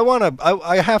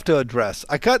 I have to address.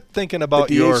 I kept thinking about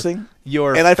The DH thing?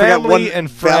 your And I forgot one family and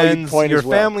value friends, point your as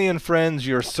well. family and friends,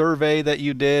 your survey that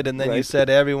you did, and then you Right. said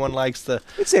everyone likes the.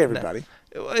 I'd say everybody.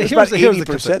 It's Here's about the 80%,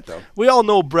 concern. though. We all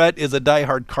know Brett is a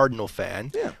diehard Cardinal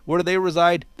fan. Yeah. Where do they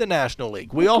reside? The National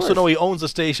League. We also course. know he owns a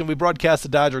station. We broadcast the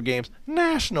Dodger games.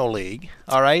 National League.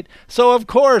 All right? So, of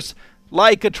course,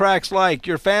 like attracts like.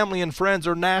 Your family and friends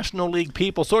are National League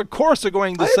people. So, of course, they're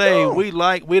going to I say, know.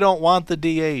 we don't want the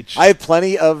DH. I have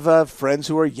plenty of friends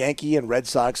who are Yankee and Red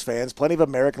Sox fans, plenty of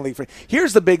American League friends.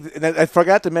 Here's the big, and I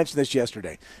forgot to mention this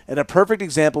yesterday, and a perfect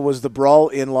example was the brawl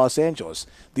in Los Angeles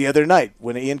the other night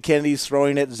when Ian Kennedy's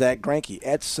throwing at Zach Greinke.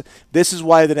 This is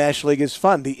why the National League is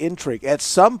fun, the intrigue. At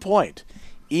some point,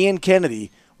 Ian Kennedy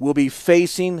will be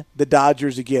facing the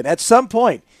Dodgers again. At some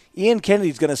point, Ian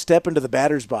Kennedy's going to step into the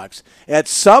batter's box. At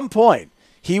some point,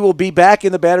 he will be back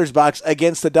in the batter's box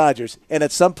against the Dodgers, and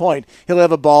at some point, he'll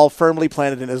have a ball firmly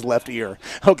planted in his left ear.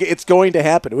 Okay, it's going to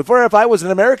happen. If I was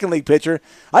an American League pitcher,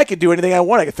 I could do anything I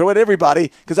want. I could throw it at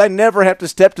everybody because I never have to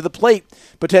step to the plate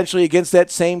potentially against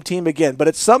that same team again. But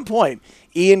at some point,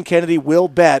 Ian Kennedy will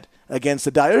bat against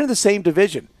the Dodgers. They're in the same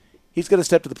division. He's going to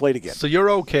step to the plate again. So you're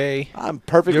okay. I'm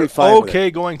perfectly You're fine with okay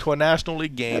it. going to a National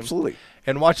League game. Absolutely.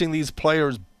 And watching these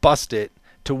players bust it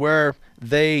to where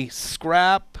they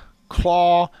scrap,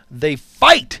 claw, they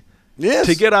fight Yes.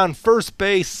 to get on first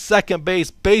base, second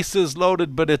base, bases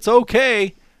loaded, but it's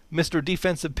okay, Mr.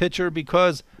 Defensive Pitcher,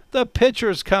 because the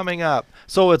pitcher's coming up.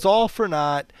 So it's all for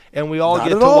naught, and we all Not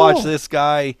get at to all. watch this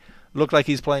guy look like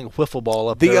he's playing wiffle ball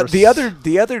up there. The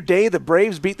other day, the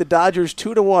Braves beat the Dodgers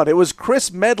 2-1. It was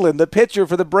Chris Medlin, the pitcher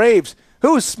for the Braves,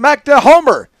 who smacked a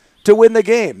homer to win the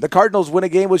game. The Cardinals win a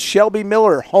game with Shelby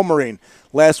Miller homering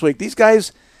last week. These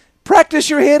guys practice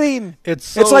your hitting.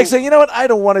 It's like saying, you know what? I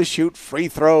don't want to shoot free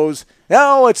throws.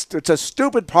 No, it's a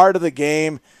stupid part of the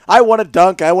game. I want to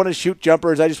dunk. I want to shoot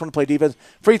jumpers. I just want to play defense.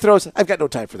 Free throws, I've got no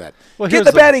time for that. Well, Get here's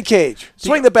the the- batting cage.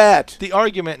 Swing the bat. The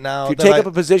argument now If you that take I- up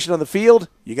a position on the field,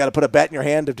 you got to put a bat in your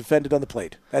hand to defend it on the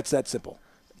plate. That's that simple.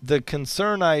 the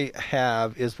concern I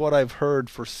have is what I've heard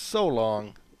for so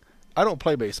long. I don't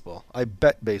play baseball. I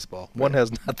bet baseball. One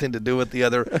has nothing to do with the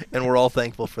other, and we're all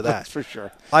thankful for that. That's for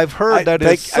sure. I've heard that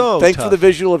it's so Thanks tough. for the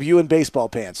visual of you in baseball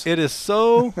pants. It is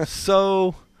so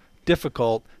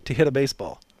difficult to hit a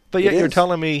baseball. But yet It you're is.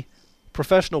 telling me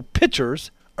professional pitchers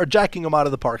are jacking them out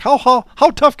of the park. How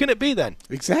tough can it be then?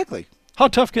 Exactly. How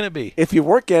tough can it be? If you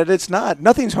work at it, it's not.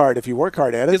 Nothing's hard if you work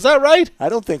hard at it. Is that right? I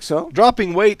don't think so.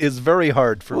 Dropping weight is very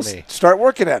hard for me. Start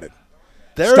working at it.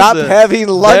 There's Stop having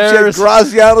lunch at there's-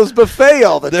 Graziano's buffet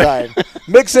all the time.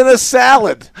 Mix in a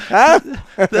salad. Huh?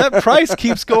 That price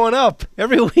keeps going up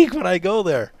every week when I go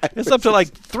there. It's up to like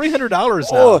 $300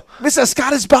 now. Oh, Mr.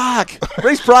 Scott is back.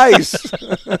 Raise price.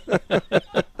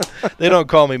 They don't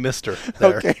call me Mister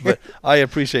there, Okay. but I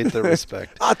appreciate the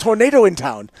respect. Tornado in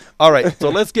town. All right, so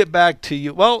let's get back to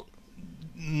you. Well,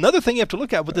 another thing you have to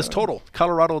look at with this total,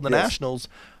 Colorado and the Yes. Nationals,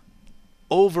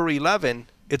 over 11,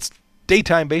 it's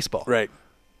daytime baseball. Right.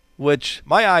 Which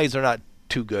my eyes are not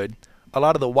too good. A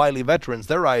lot of the wily veterans,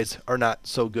 their eyes are not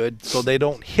so good, so they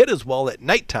don't hit as well at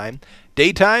nighttime.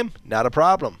 Daytime, not a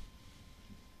problem.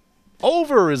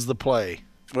 Over is the play.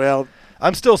 Well,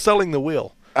 I'm still selling the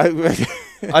wheel. I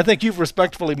I think you've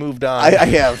respectfully moved on. I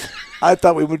have. I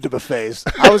thought we moved to buffets.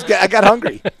 I got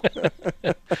hungry.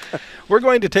 We're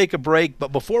going to take a break,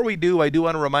 but before we do, I do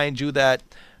want to remind you that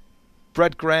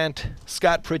Brett Grant,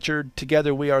 Scott Pritchard,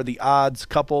 together we are the Odds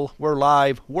Couple. We're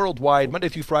live worldwide, Monday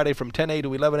through Friday from 10 a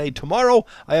to 11 a. Tomorrow,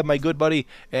 I have my good buddy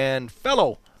and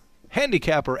fellow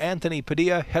handicapper Anthony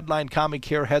Padilla, headline comic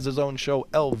here, has his own show,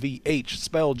 LVH,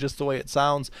 spelled just the way it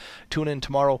sounds. Tune in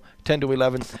tomorrow, 10 to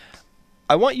 11.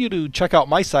 I want you to check out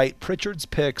my site,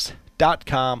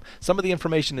 Pritchard'sPicks.com. Some of the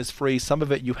information is free. Some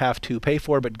of it you have to pay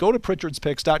for. But go to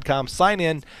Pritchard'sPicks.com,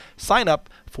 sign up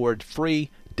for free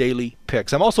daily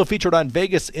picks. I'm also featured on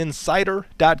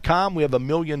VegasInsider.com. We have 1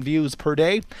 million views per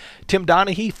day. Tim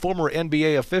Donaghy, former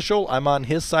NBA official. I'm on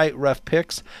his site,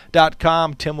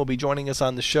 RefPicks.com. Tim will be joining us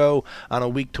on the show on a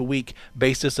week-to-week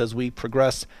basis as we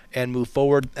progress and move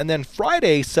forward. And then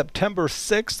Friday, September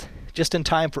 6th, just in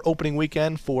time for opening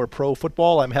weekend for pro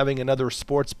football, I'm having another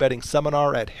sports betting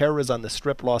seminar at Harrah's on the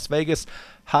Strip, Las Vegas,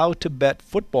 how to bet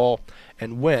football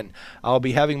and win. I'll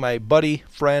be having my buddy,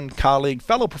 friend, colleague,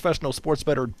 fellow professional sports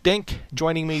bettor Dink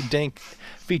joining me. Dink,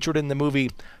 featured in the movie.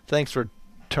 Thanks for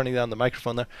turning down the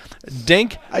microphone there.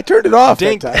 Dink. I turned it off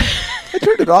Dink. that time. I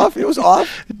turned it off. It was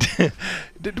off.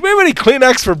 Did we have any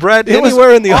Kleenex for Brett? It Anywhere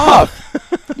was in the off.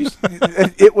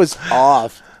 It was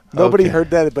off. Nobody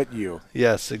heard that but you.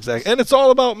 Yes, exactly. And it's all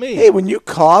about me. Hey, when you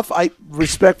cough, I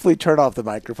respectfully turn off the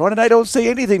microphone, and I don't say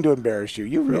anything to embarrass you.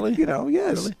 You Really? You know,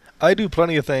 yes. Really? I do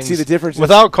plenty of things See the difference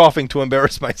without coughing to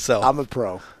embarrass myself. I'm a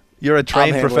pro. You're a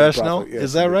trained handling professional? properly. Yes,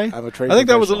 Is that right? I'm a trained I think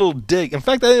that was a professional. little dig. In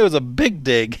fact, I think it was a big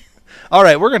dig. All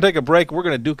right, we're going to take a break. We're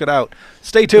going to duke it out.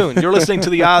 Stay tuned. You're listening to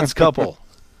The Odds Couple.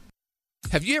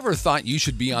 Have you ever thought you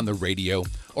should be on the radio?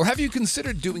 Or have you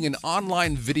considered doing an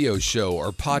online video show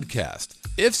or podcast?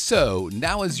 If so,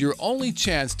 now is your only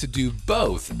chance to do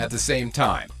both at the same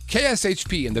time.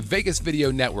 KSHP and the Vegas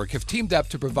Video Network have teamed up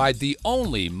to provide the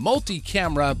only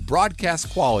multi-camera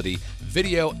broadcast quality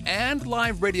video and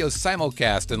live radio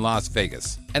simulcast in Las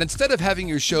Vegas. And instead of having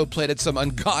your show played at some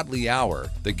ungodly hour,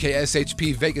 the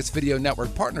KSHP Vegas Video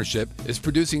Network partnership is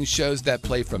producing shows that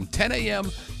play from 10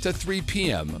 a.m. to 3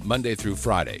 p.m. Monday through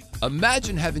Friday.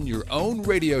 Imagine having your own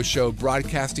radio show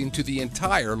broadcasting to the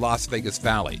entire Las Vegas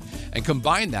Valley, and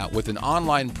combine that with an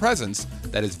online presence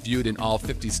that is viewed in all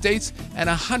 50 states and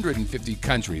 150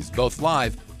 countries, both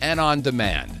live and on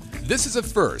demand. This is a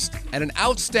first and an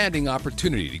outstanding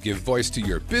opportunity to give voice to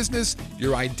your business,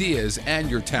 your ideas, and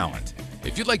your talent.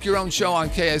 If you'd like your own show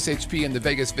on KSHP and the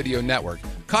Vegas Video Network,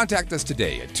 contact us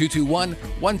today at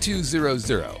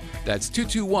 221-1200. That's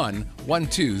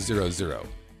 221-1200.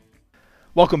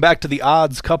 Welcome back to The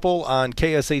Odds Couple on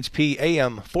KSHP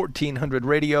AM 1400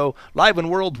 Radio, live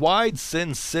and worldwide,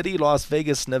 Sin City, Las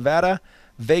Vegas, Nevada.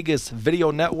 Vegas Video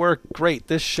Network. Great.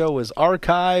 This show is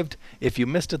archived. If you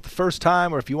missed it the first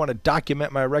time, or if you want to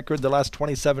document my record, the last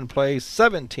 27 plays,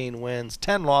 17 wins,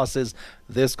 10 losses,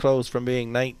 this close from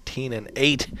being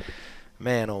 19-8.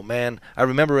 Man, oh man. I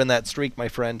remember in that streak, my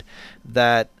friend,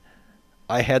 that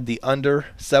I had the under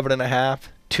 7.5,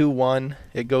 2-1.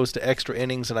 It goes to extra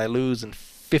innings, and I lose in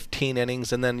 15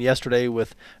 innings. And then yesterday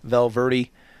with Valverde,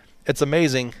 it's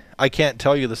amazing. I can't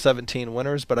tell you the 17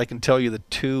 winners, but I can tell you the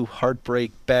 2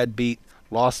 heartbreak, bad beat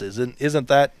losses. And isn't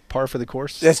that par for the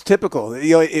course? That's typical.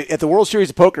 You know, at the World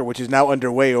Series of Poker, which is now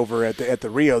underway over at the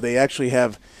Rio, they actually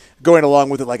have going along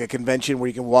with it like a convention where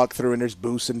you can walk through and there's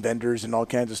booths and vendors and all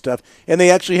kinds of stuff. And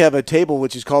they actually have a table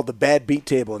which is called the bad beat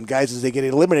table. And guys, as they get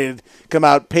eliminated, come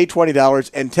out, pay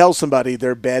 $20 and tell somebody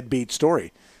their bad beat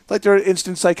story. Like they're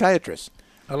instant psychiatrists.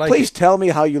 Please tell me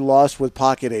how you lost with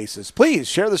pocket aces. Please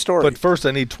share the story. But first,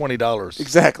 I need $20.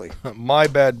 Exactly. My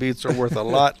bad beats are worth a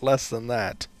lot less than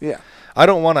that. Yeah. I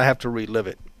don't want to have to relive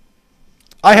it.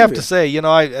 I have to say, you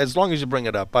know, as long as you bring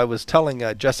it up, I was telling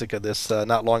Jessica this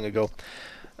not long ago.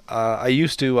 I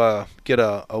used to get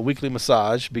a weekly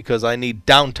massage because I need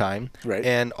downtime. Right.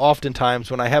 And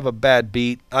oftentimes when I have a bad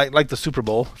beat, like the Super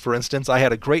Bowl, for instance, I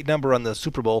had a great number on the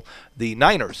Super Bowl, the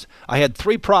Niners. I had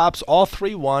 3 props, all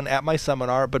 3 won at my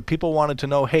seminar, but people wanted to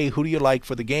know, hey, who do you like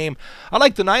for the game? I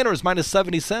like the Niners minus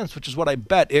 70 cents, which is what I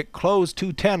bet. It closed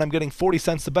 210. I'm getting 40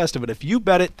 cents the best of it. If you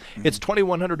bet it, it's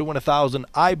 $2,100 to win 1,000.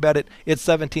 I bet it, it's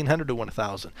 $1,700 to win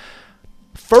 1,000.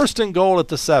 First and goal at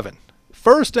the 7.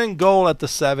 First and goal at the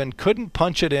 7, couldn't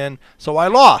punch it in, so I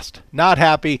lost. Not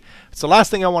happy. It's the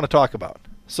last thing I want to talk about.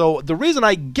 So the reason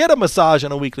I get a massage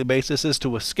on a weekly basis is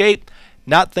to escape,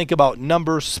 not think about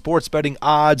numbers, sports betting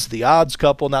odds, the odds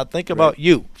couple, not think about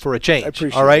you for a change. I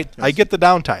appreciate all right? it. Yes. I get the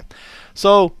downtime.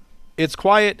 So it's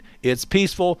quiet, it's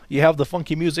peaceful, you have the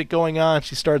funky music going on.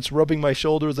 She starts rubbing my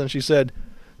shoulders and she said,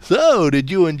 so did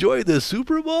you enjoy the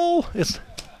Super Bowl?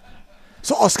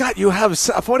 So, Scott, you have a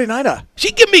 49er.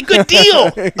 She give me a good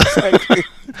deal. Exactly.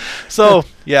 So,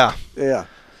 yeah. Yeah.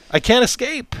 I can't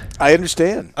escape. I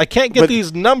understand. I can't get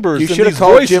these numbers You and should have these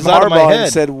called voices Jim out of my Harbaugh head.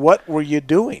 and said, what were you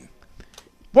doing?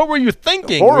 What were you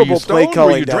thinking? Horrible were you play stoned?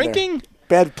 calling Were you down there. drinking?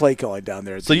 bad play calling down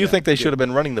there. So you think they should have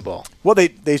been running the ball? Well,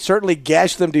 they certainly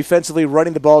gashed them defensively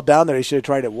running the ball down there. They should have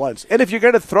tried it once. And if you're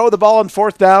going to throw the ball on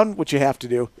fourth down, which you have to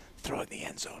do, throw it in the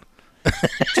end zone.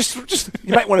 just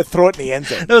you might want to throw it in the end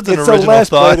zone. It's the last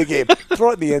play of the game.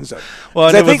 Throw it in the end zone.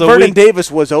 Well, I think Vernon Davis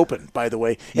was open, by the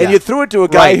way. And you threw it to a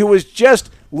guy who was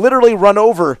just literally run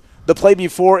over the play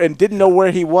before and didn't know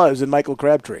where he was in Michael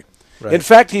Crabtree. Right. In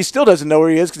fact, he still doesn't know where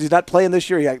he is because he's not playing this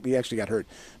year. He actually got hurt.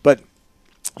 But,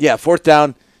 yeah, fourth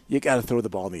down, you got to throw the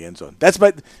ball in the end zone. That's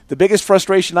the biggest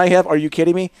frustration I have, are you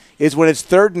kidding me, is when it's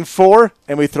 3rd and 4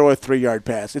 and we throw a 3-yard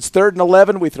pass. It's 3rd and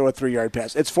 11, we throw a 3-yard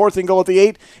pass. It's 4th and goal at the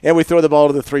 8, and we throw the ball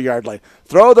to the 3-yard line.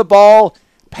 Throw the ball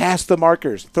past the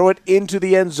markers. Throw it into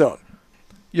the end zone.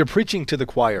 You're preaching to the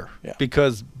choir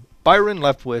because Byron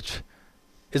Leftwich,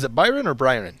 is it Byron or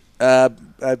Byron?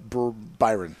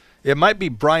 Byron. It might be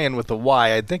Brian with a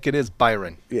Y. I think it is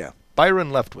Byron. Yeah.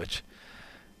 Byron Leftwich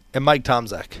and Mike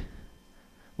Tomczak.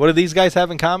 What do these guys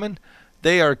have in common?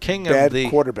 They are king of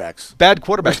the quarterbacks. Bad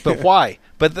quarterbacks, but why?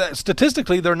 But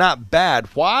statistically, they're not bad.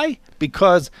 Why?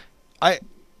 Because Mike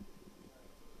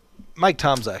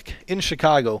Tomczak in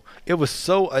Chicago, it was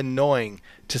so annoying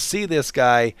to see this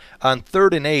guy on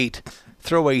 3rd and 8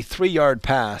 throw a 3-yard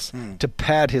pass to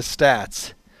pad his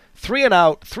stats. 3 and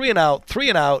out, 3 and out, 3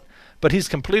 and out. But he's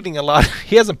completing a lot.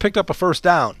 He hasn't picked up a first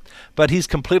down, but he's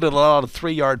completed a lot of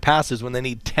 3-yard passes when they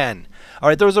need 10. All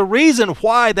right, there's a reason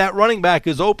why that running back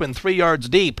is open 3 yards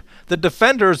deep. The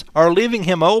defenders are leaving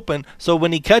him open, so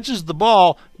when he catches the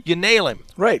ball, you nail him.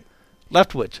 Right.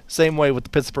 Leftwich, same way with the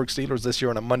Pittsburgh Steelers this year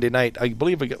on a Monday night. I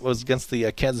believe it was against the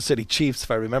Kansas City Chiefs,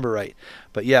 if I remember right.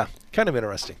 But, yeah, kind of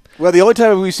interesting. Well, the only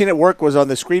time we've seen it work was on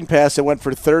the screen pass that went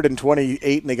for 3rd and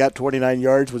 28, and they got 29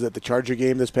 yards. Was at the Charger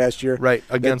game this past year. Right,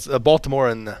 against Baltimore.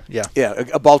 And Yeah,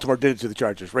 Baltimore did it to the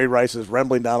Chargers. Ray Rice is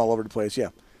rambling down all over the place, yeah.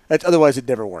 Otherwise, it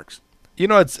never works. You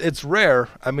know, it's rare.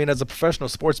 I mean, as a professional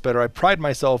sports bettor, I pride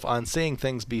myself on seeing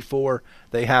things before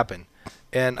they happen.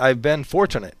 And I've been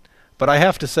fortunate. But I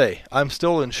have to say, I'm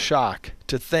still in shock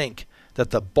to think that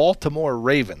the Baltimore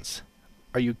Ravens,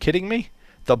 are you kidding me?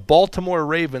 The Baltimore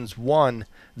Ravens won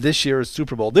this year's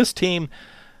Super Bowl. This team,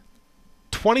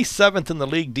 27th in the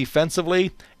league defensively,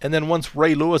 and then once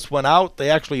Ray Lewis went out, they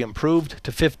actually improved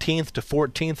to 15th, to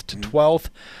 14th, to 12th.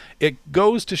 It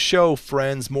goes to show,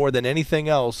 friends, more than anything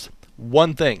else,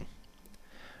 one thing.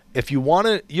 If you want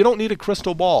to, you don't need a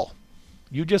crystal ball.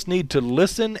 You just need to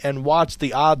listen and watch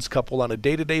the odds couple on a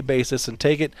day-to-day basis and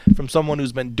take it from someone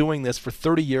who's been doing this for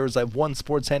 30 years. I've won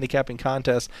sports handicapping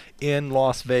contests in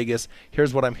Las Vegas.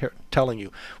 Here's what I'm telling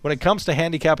you. When it comes to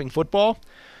handicapping football,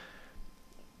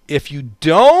 if you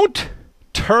don't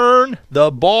turn the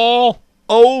ball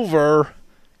over,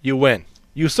 you win.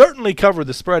 You certainly cover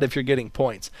the spread if you're getting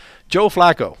points. Joe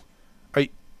Flacco, a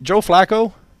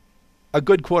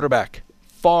good quarterback,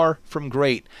 far from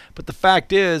great. But the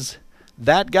fact is,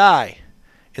 that guy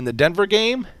in the Denver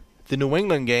game, the New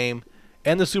England game,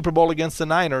 and the Super Bowl against the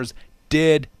Niners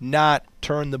did not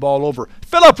turn the ball over.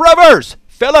 Philip Rivers,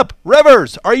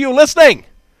 are you listening?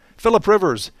 Philip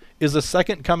Rivers is the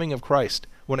second coming of Christ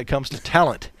when it comes to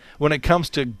talent, when it comes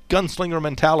to gunslinger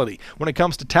mentality, when it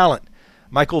comes to talent.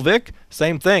 Michael Vick,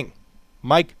 same thing.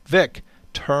 Mike Vick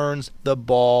turns the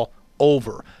ball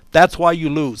over. That's why you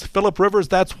lose. Philip Rivers,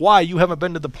 that's why you haven't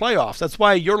been to the playoffs. That's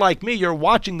why you're like me. You're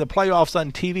watching the playoffs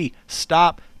on TV.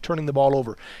 Stop turning the ball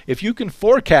over. If you can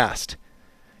forecast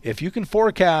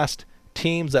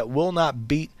teams that will not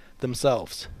beat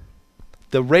themselves,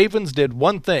 the Ravens did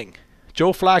one thing.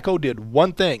 Joe Flacco did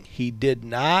one thing. He did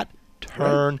not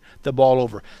turn the ball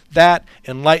over. That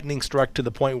and lightning struck to the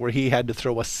point where he had to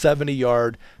throw a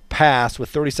 70-yard pass with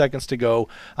 30 seconds to go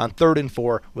on 3rd and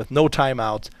 4 with no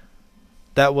timeouts.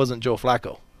 That wasn't Joe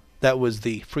Flacco. That was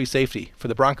the free safety for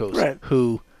the Broncos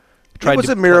who tried to. It was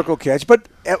a miracle catch, but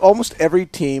almost every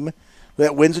team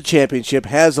that wins a championship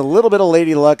has a little bit of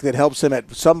lady luck that helps them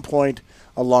at some point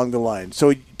along the line.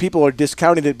 So people are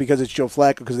discounting it because it's Joe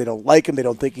Flacco because they don't like him. They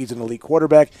don't think he's an elite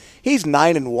quarterback. He's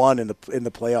 9-1 in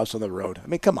the playoffs on the road. I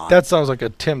mean, come on. That sounds like a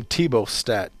Tim Tebow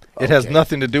stat. It has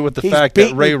nothing to do with the fact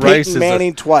that Ray Rice is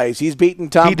Manning twice. He's beaten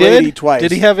Tom Brady twice.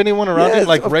 Did he have anyone around him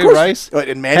like Ray Rice?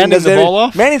 And handing the ball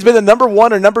off? Manning's been the number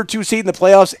 1 or number 2 seed in the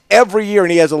playoffs every year,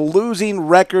 and he has a losing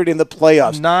record in the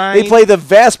playoffs. They play the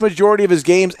vast majority of his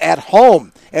games at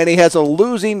home, and he has a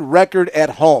losing record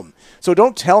at home. So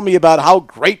don't tell me about how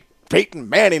great Peyton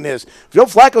Manning is. Joe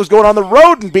Flacco's going on the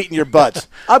road and beating your butts.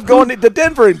 I'm going to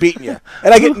Denver and beating you,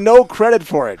 and I get no credit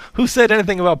for it. Who said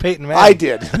anything about Peyton Manning? I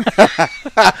did.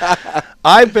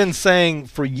 I've been saying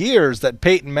for years that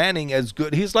Peyton Manning is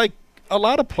good. He's like a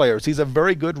lot of players. He's a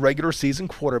very good regular season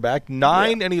quarterback. Don't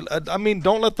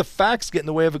let the facts get in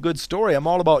the way of a good story. I'm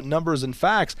all about numbers and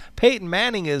facts. Peyton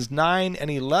Manning is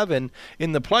 9-11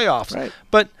 in the playoffs. Right.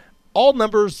 But all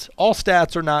numbers, all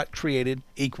stats are not created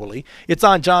equally. It's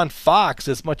on John Fox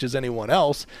as much as anyone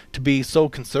else to be so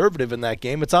conservative in that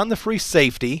game. It's on the free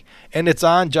safety, and it's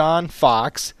on John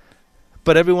Fox.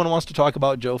 But everyone wants to talk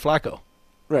about Joe Flacco.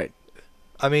 Right.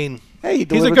 I mean, hey,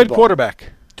 he's a good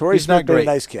quarterback. Torrey He's not Smith made great. a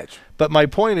nice catch. But my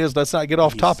point is, let's not get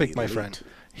off He's topic, the my elite. friend.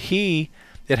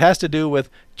 It has to do with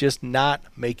just not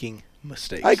making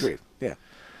mistakes. I agree. Yeah.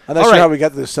 I'm not All sure right. how we got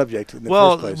to this subject in the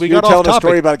first place. We You were got off telling a topic.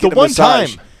 story about The getting a one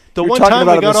massage. time You were we talking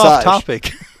about a got massage. off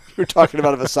topic. We were talking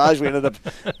about a massage. We ended up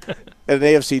at an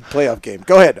AFC playoff game.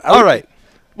 Go ahead. All right.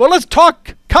 Well, let's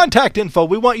talk contact info.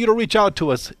 We want you to reach out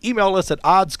to us. Email us at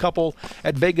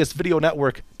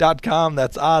oddscouple@vegasvideonetwork.com.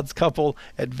 That's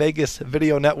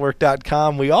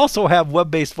oddscouple@vegasvideonetwork.com. We also have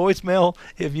web-based voicemail.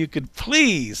 If you could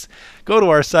please go to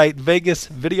our site, Vegas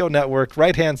Video Network,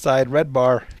 right-hand side, red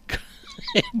bar.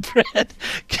 Brett,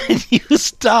 can you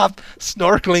stop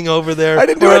snorkeling over there? I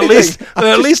didn't do or anything.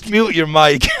 At least mute your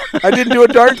mic. I didn't do a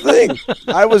darn thing.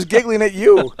 I was giggling at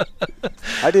you.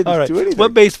 I didn't All right. do anything.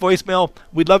 Web-based voicemail.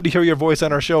 We'd love to hear your voice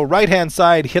on our show. Right-hand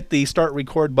side, hit the start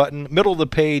record button. Middle of the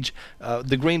page,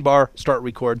 the green bar, start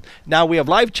record. Now we have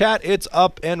live chat. It's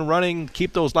up and running.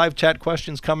 Keep those live chat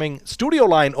questions coming. Studio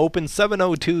line open,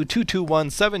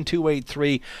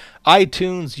 702-221-7283.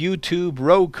 iTunes, YouTube,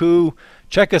 Roku.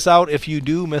 Check us out if you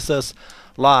do miss us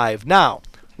live. Now,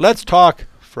 let's talk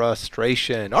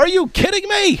frustration. Are you kidding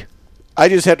me? I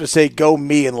just have to say, go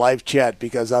me in live chat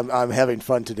because I'm having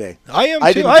fun today. I am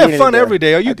I too. didn't I do have fun anything every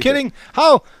day. Are you I did kidding?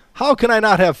 How can I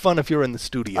not have fun if you're in the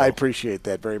studio? I appreciate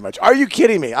that very much. Are you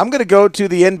kidding me? I'm going to go to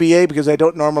the NBA because I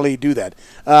don't normally do that.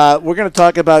 We're going to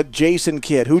talk about Jason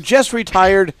Kidd, who just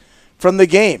retired from the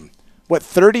game.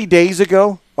 30 days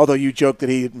ago? Although you joked that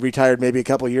he retired maybe a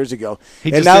couple of years ago.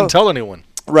 He just didn't tell anyone.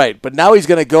 Right, but now he's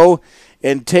going to go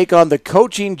and take on the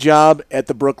coaching job at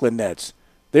the Brooklyn Nets.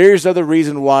 There's another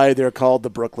reason why they're called the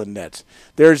Brooklyn Nets.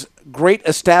 There's great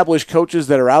established coaches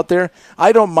that are out there.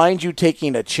 I don't mind you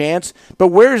taking a chance, but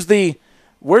where's the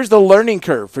learning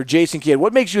curve for Jason Kidd?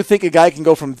 What makes you think a guy can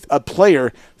go from a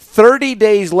player 30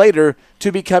 days later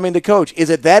to becoming the coach? Is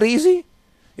it that easy?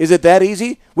 Is it that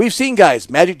easy? We've seen guys.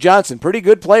 Magic Johnson, pretty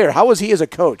good player. How was he as a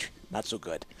coach? Not so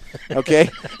good. Okay?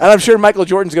 And I'm sure Michael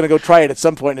Jordan's going to go try it at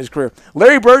some point in his career.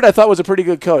 Larry Bird, I thought, was a pretty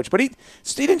good coach. But he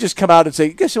didn't just come out and say,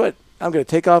 guess what? I'm going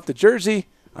to take off the jersey.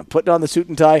 I'm putting on the suit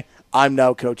and tie. I'm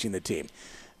now coaching the team.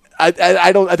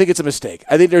 I think it's a mistake.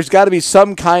 I think there's got to be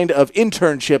some kind of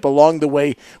internship along the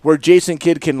way where Jason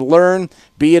Kidd can learn,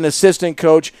 be an assistant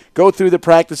coach, go through the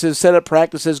practices, set up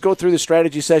practices, go through the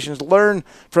strategy sessions, learn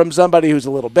from somebody who's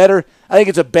a little better. I think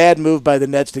it's a bad move by the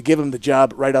Nets to give him the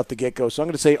job right off the get-go. So I'm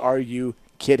going to say, are you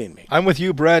kidding me? I'm with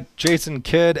you, Brett. Jason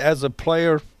Kidd, as a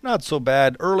player, not so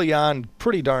bad. Early on,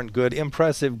 pretty darn good.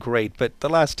 Impressive, great. But the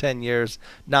last 10 years,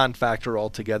 non-factor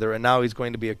altogether. And now he's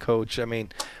going to be a coach,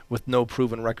 with no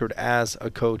proven record as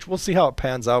a coach. We'll see how it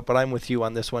pans out, but I'm with you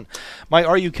on this one. My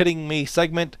Are You Kidding Me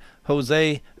segment,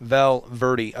 Jose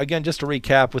Valverde. Again, just to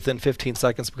recap within 15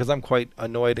 seconds, because I'm quite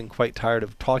annoyed and quite tired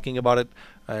of talking about it.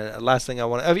 Last thing I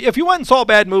want to... If you went and saw a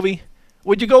bad movie,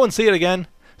 would you go and see it again?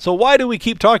 So why do we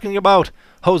keep talking about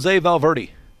Jose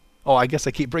Valverde? Oh, I guess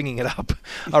I keep bringing it up.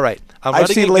 All right. I've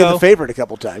seen Lay the Favorite a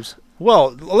couple times.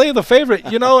 Well, Lay the Favorite,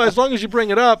 as long as you bring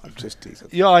it up. I'm just teasing.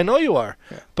 Yeah, I know you are.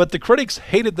 Yeah. But the critics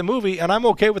hated the movie, and I'm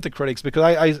okay with the critics because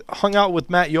I hung out with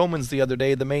Matt Yeomans the other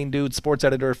day, the main dude, sports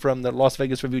editor from the Las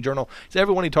Vegas Review-Journal.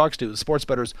 Everyone he talks to, the sports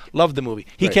bettors, love the movie.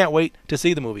 He can't wait to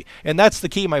see the movie. And that's the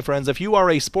key, my friends. If you are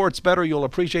a sports bettor, you'll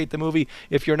appreciate the movie.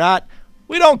 If you're not,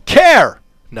 we don't care.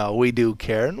 No, we do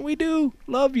care, and we do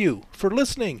love you for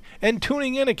listening and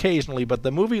tuning in occasionally. But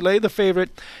the movie Lay the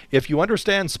Favorite, if you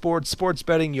understand sports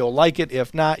betting, you'll like it.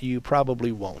 If not, you probably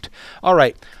won't. All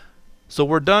right, so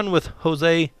we're done with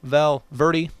Jose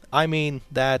Valverde. I mean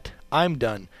that I'm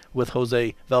done with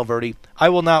Jose Valverde. I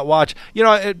will not watch.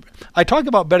 I talk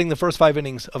about betting the first 5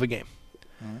 innings of a game,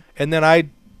 and then I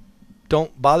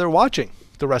don't bother watching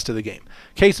the rest of the game.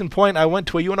 Case in point, I went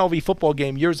to a UNLV football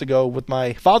game years ago with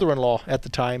my father-in-law at the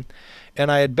time, and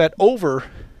I had bet over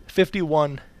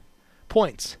 51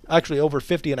 points, actually over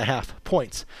 50.5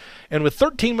 points. And with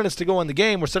 13 minutes to go in the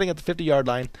game, we're sitting at the 50-yard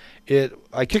line.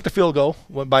 I kicked a field goal.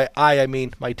 By I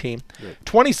mean my team.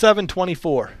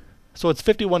 27-24. So it's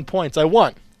 51 points. I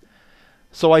won.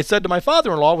 So I said to my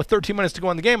father-in-law, with 13 minutes to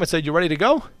go in the game, I said, "You ready to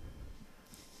go?"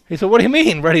 He said, "What do you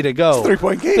mean, ready to go?" It's a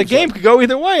 3-point game. The game could go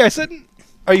either way. I said,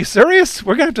 "Are you serious?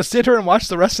 We're going to have to sit here and watch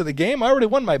the rest of the game? I already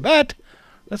won my bet.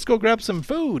 Let's go grab some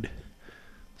food."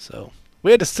 So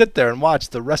we had to sit there and watch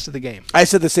the rest of the game. I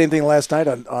said the same thing last night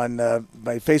on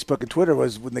my Facebook and Twitter.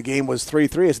 Was when the game was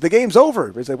 3-3. I said the game's over.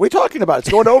 It's like, what are you talking about? It's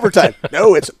going to overtime.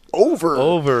 No, it's over.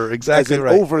 Over, exactly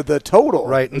right. Over the total.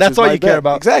 Right, and that's all you care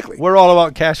about. Exactly. We're all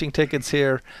about cashing tickets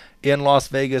here in Las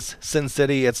Vegas, Sin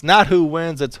City. It's not who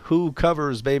wins, it's who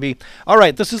covers, baby. All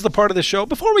right, this is the part of the show.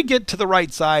 Before we get to the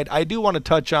right side, I do want to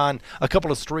touch on a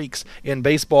couple of streaks in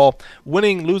baseball.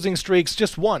 Winning, losing streaks,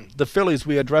 just one. The Phillies,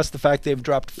 we addressed the fact they've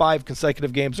dropped 5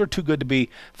 consecutive games. They're too good to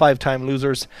be 5-time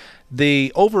losers.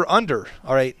 The over-under,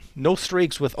 all right, no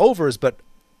streaks with overs, but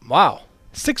wow,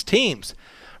 6 teams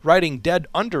riding dead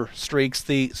under streaks.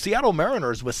 The Seattle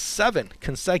Mariners with 7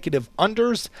 consecutive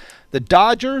unders. The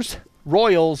Dodgers,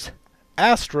 Royals,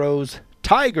 Astros,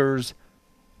 Tigers,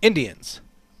 Indians,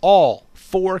 all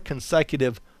 4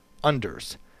 consecutive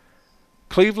unders.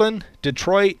 Cleveland,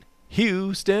 Detroit,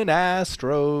 Houston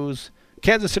Astros,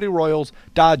 Kansas City Royals,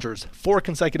 Dodgers, 4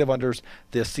 consecutive unders.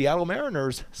 The Seattle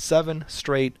Mariners, 7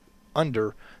 straight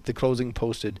under the closing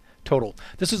posted total.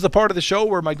 This is the part of the show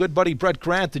where my good buddy Brett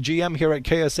Grant, the GM here at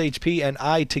KSHP, and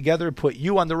I together put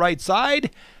you on the right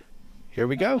side. Here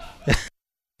we go.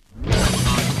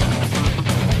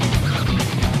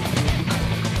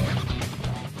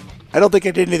 I don't think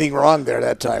I did anything wrong there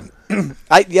that time.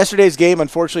 Yesterday's game,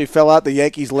 unfortunately, fell out. The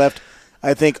Yankees left,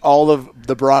 I think, all of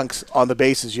the Bronx on the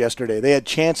bases yesterday. They had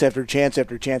chance after chance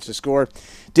after chance to score.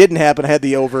 Didn't happen. I had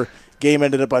the over. Game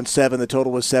ended up on 7. The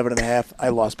total was 7.5. I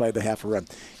lost by the half a run.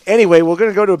 Anyway, we're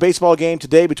going to go to a baseball game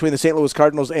today between the St. Louis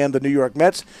Cardinals and the New York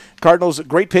Mets. Cardinals,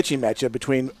 great pitching matchup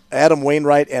between Adam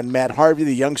Wainwright and Matt Harvey,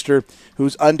 the youngster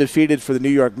who's undefeated for the New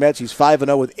York Mets. He's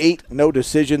 5-0 with 8 no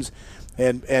decisions.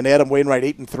 And Adam Wainwright,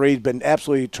 8-3, has been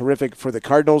absolutely terrific for the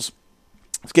Cardinals.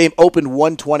 This game opened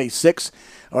 126.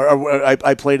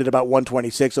 I played it about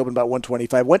 126, opened about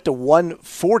 125. Went to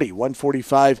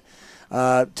 145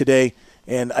 today.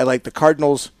 And I like the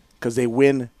Cardinals because they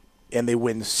win, and they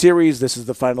win series. This is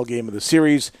the final game of the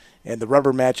series and the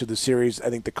rubber match of the series. I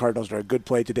think the Cardinals are a good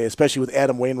play today, especially with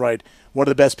Adam Wainwright, one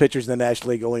of the best pitchers in the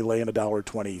National League, only laying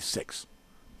 $1.26.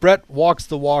 Brett walks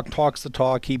the walk, talks the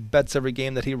talk. He bets every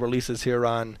game that he releases here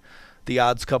on the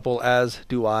Odds Couple, as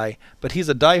do I. But he's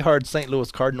a diehard St.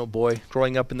 Louis Cardinal boy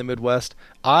growing up in the Midwest.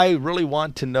 I really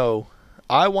want to know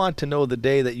the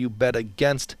day that you bet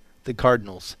against the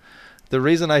Cardinals. The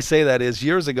reason I say that is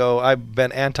years ago I've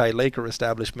been anti-Laker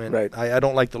establishment. Right. I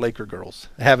don't like the Laker girls.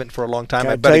 I haven't for a long time.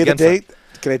 Can I tell you the date?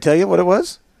 Can I tell you what it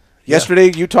was? Yeah.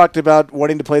 Yesterday you talked about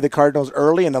wanting to play the Cardinals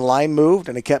early, and the line moved,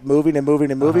 and it kept moving and moving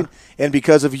and moving. And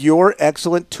because of your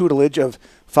excellent tutelage of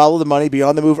follow the money, be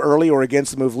on the move early or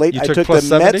against the move late, I took the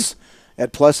 70? Mets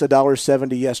at plus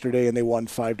 $1.70 yesterday, and they won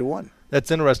 5-1. That's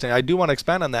interesting. I do want to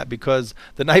expand on that because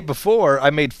the night before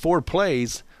I made 4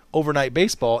 plays overnight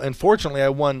baseball, and fortunately I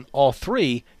won all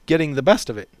 3, getting the best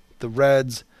of it. The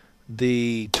Reds,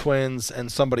 the Twins, and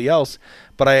somebody else.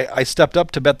 But I stepped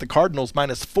up to bet the Cardinals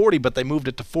minus 40, but they moved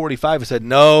it to 45. I said,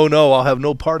 no, I'll have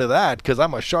no part of that because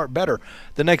I'm a sharp bettor.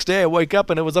 The next day I wake up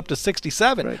and it was up to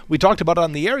 67. Right. We talked about it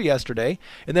on the air yesterday.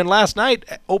 And then last night,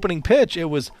 opening pitch, it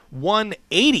was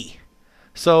 180.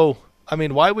 So, I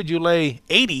mean, why would you lay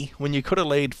 80 when you could have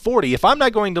laid 40? If I'm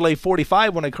not going to lay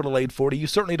 45 when I could have laid 40, you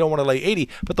certainly don't want to lay 80.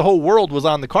 But the whole world was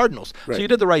on the Cardinals. Right. So you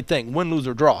did the right thing, win, lose,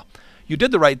 or draw. You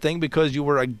did the right thing because you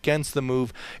were against the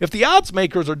move. If the odds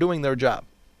makers are doing their job,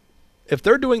 if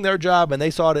they're doing their job and they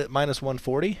saw it at minus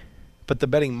 140, but the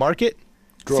betting market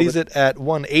sees it at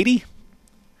 180,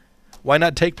 why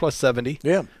not take plus 70?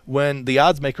 Yeah. When the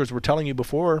odds makers were telling you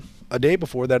before, a day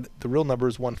before, that the real number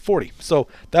is 140. So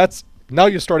that's, now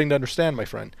you're starting to understand, my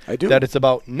friend, I do. that it's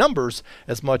about numbers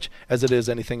as much as it is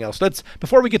anything else.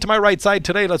 Before we get to my right side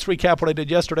today, let's recap what I did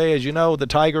yesterday. As you know, the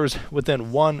Tigers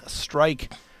within 1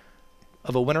 strike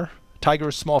of a winner.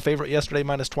 Tigers small favorite yesterday,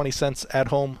 minus 20 cents at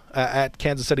home at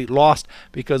Kansas City. Lost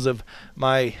because of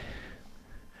my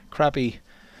crappy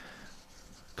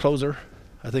closer.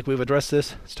 I think we've addressed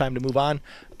this. It's time to move on.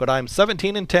 But I'm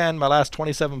 17-10. My last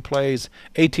 27 plays.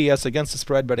 ATS against the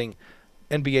spread, betting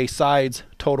NBA sides,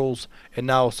 totals, and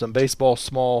now some baseball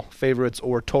small favorites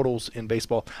or totals in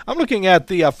baseball. I'm looking at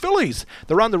the Phillies.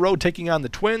 They're on the road taking on the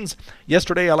Twins.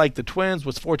 Yesterday I liked the Twins,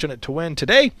 was fortunate to win.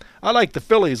 Today I like the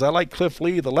Phillies. I like Cliff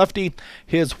Lee, the lefty.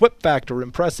 His whip factor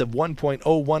impressive,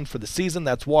 1.01 for the season.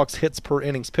 That's walks, hits per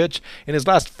innings pitch. In his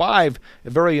last 5, a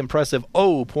very impressive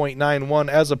 0.91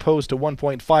 as opposed to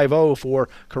 1.50 for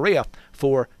Correa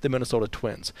for the Minnesota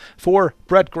Twins. For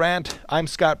Brett Grant, I'm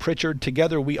Scott Pritchard.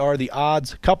 Together we are the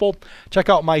Odds Couple. Check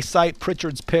out my site,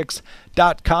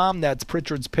 pritchardspicks.com. That's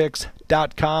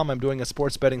pritchardspicks.com. I'm doing a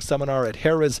sports betting seminar at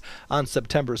Harrah's on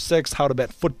September 6th, how to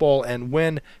bet football and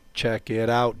win. Check it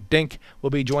out. Dink will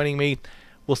be joining me.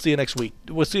 We'll see you next week.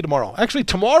 We'll see you tomorrow. Actually,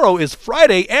 tomorrow is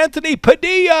Friday. Anthony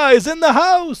Padilla is in the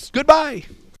house. Goodbye.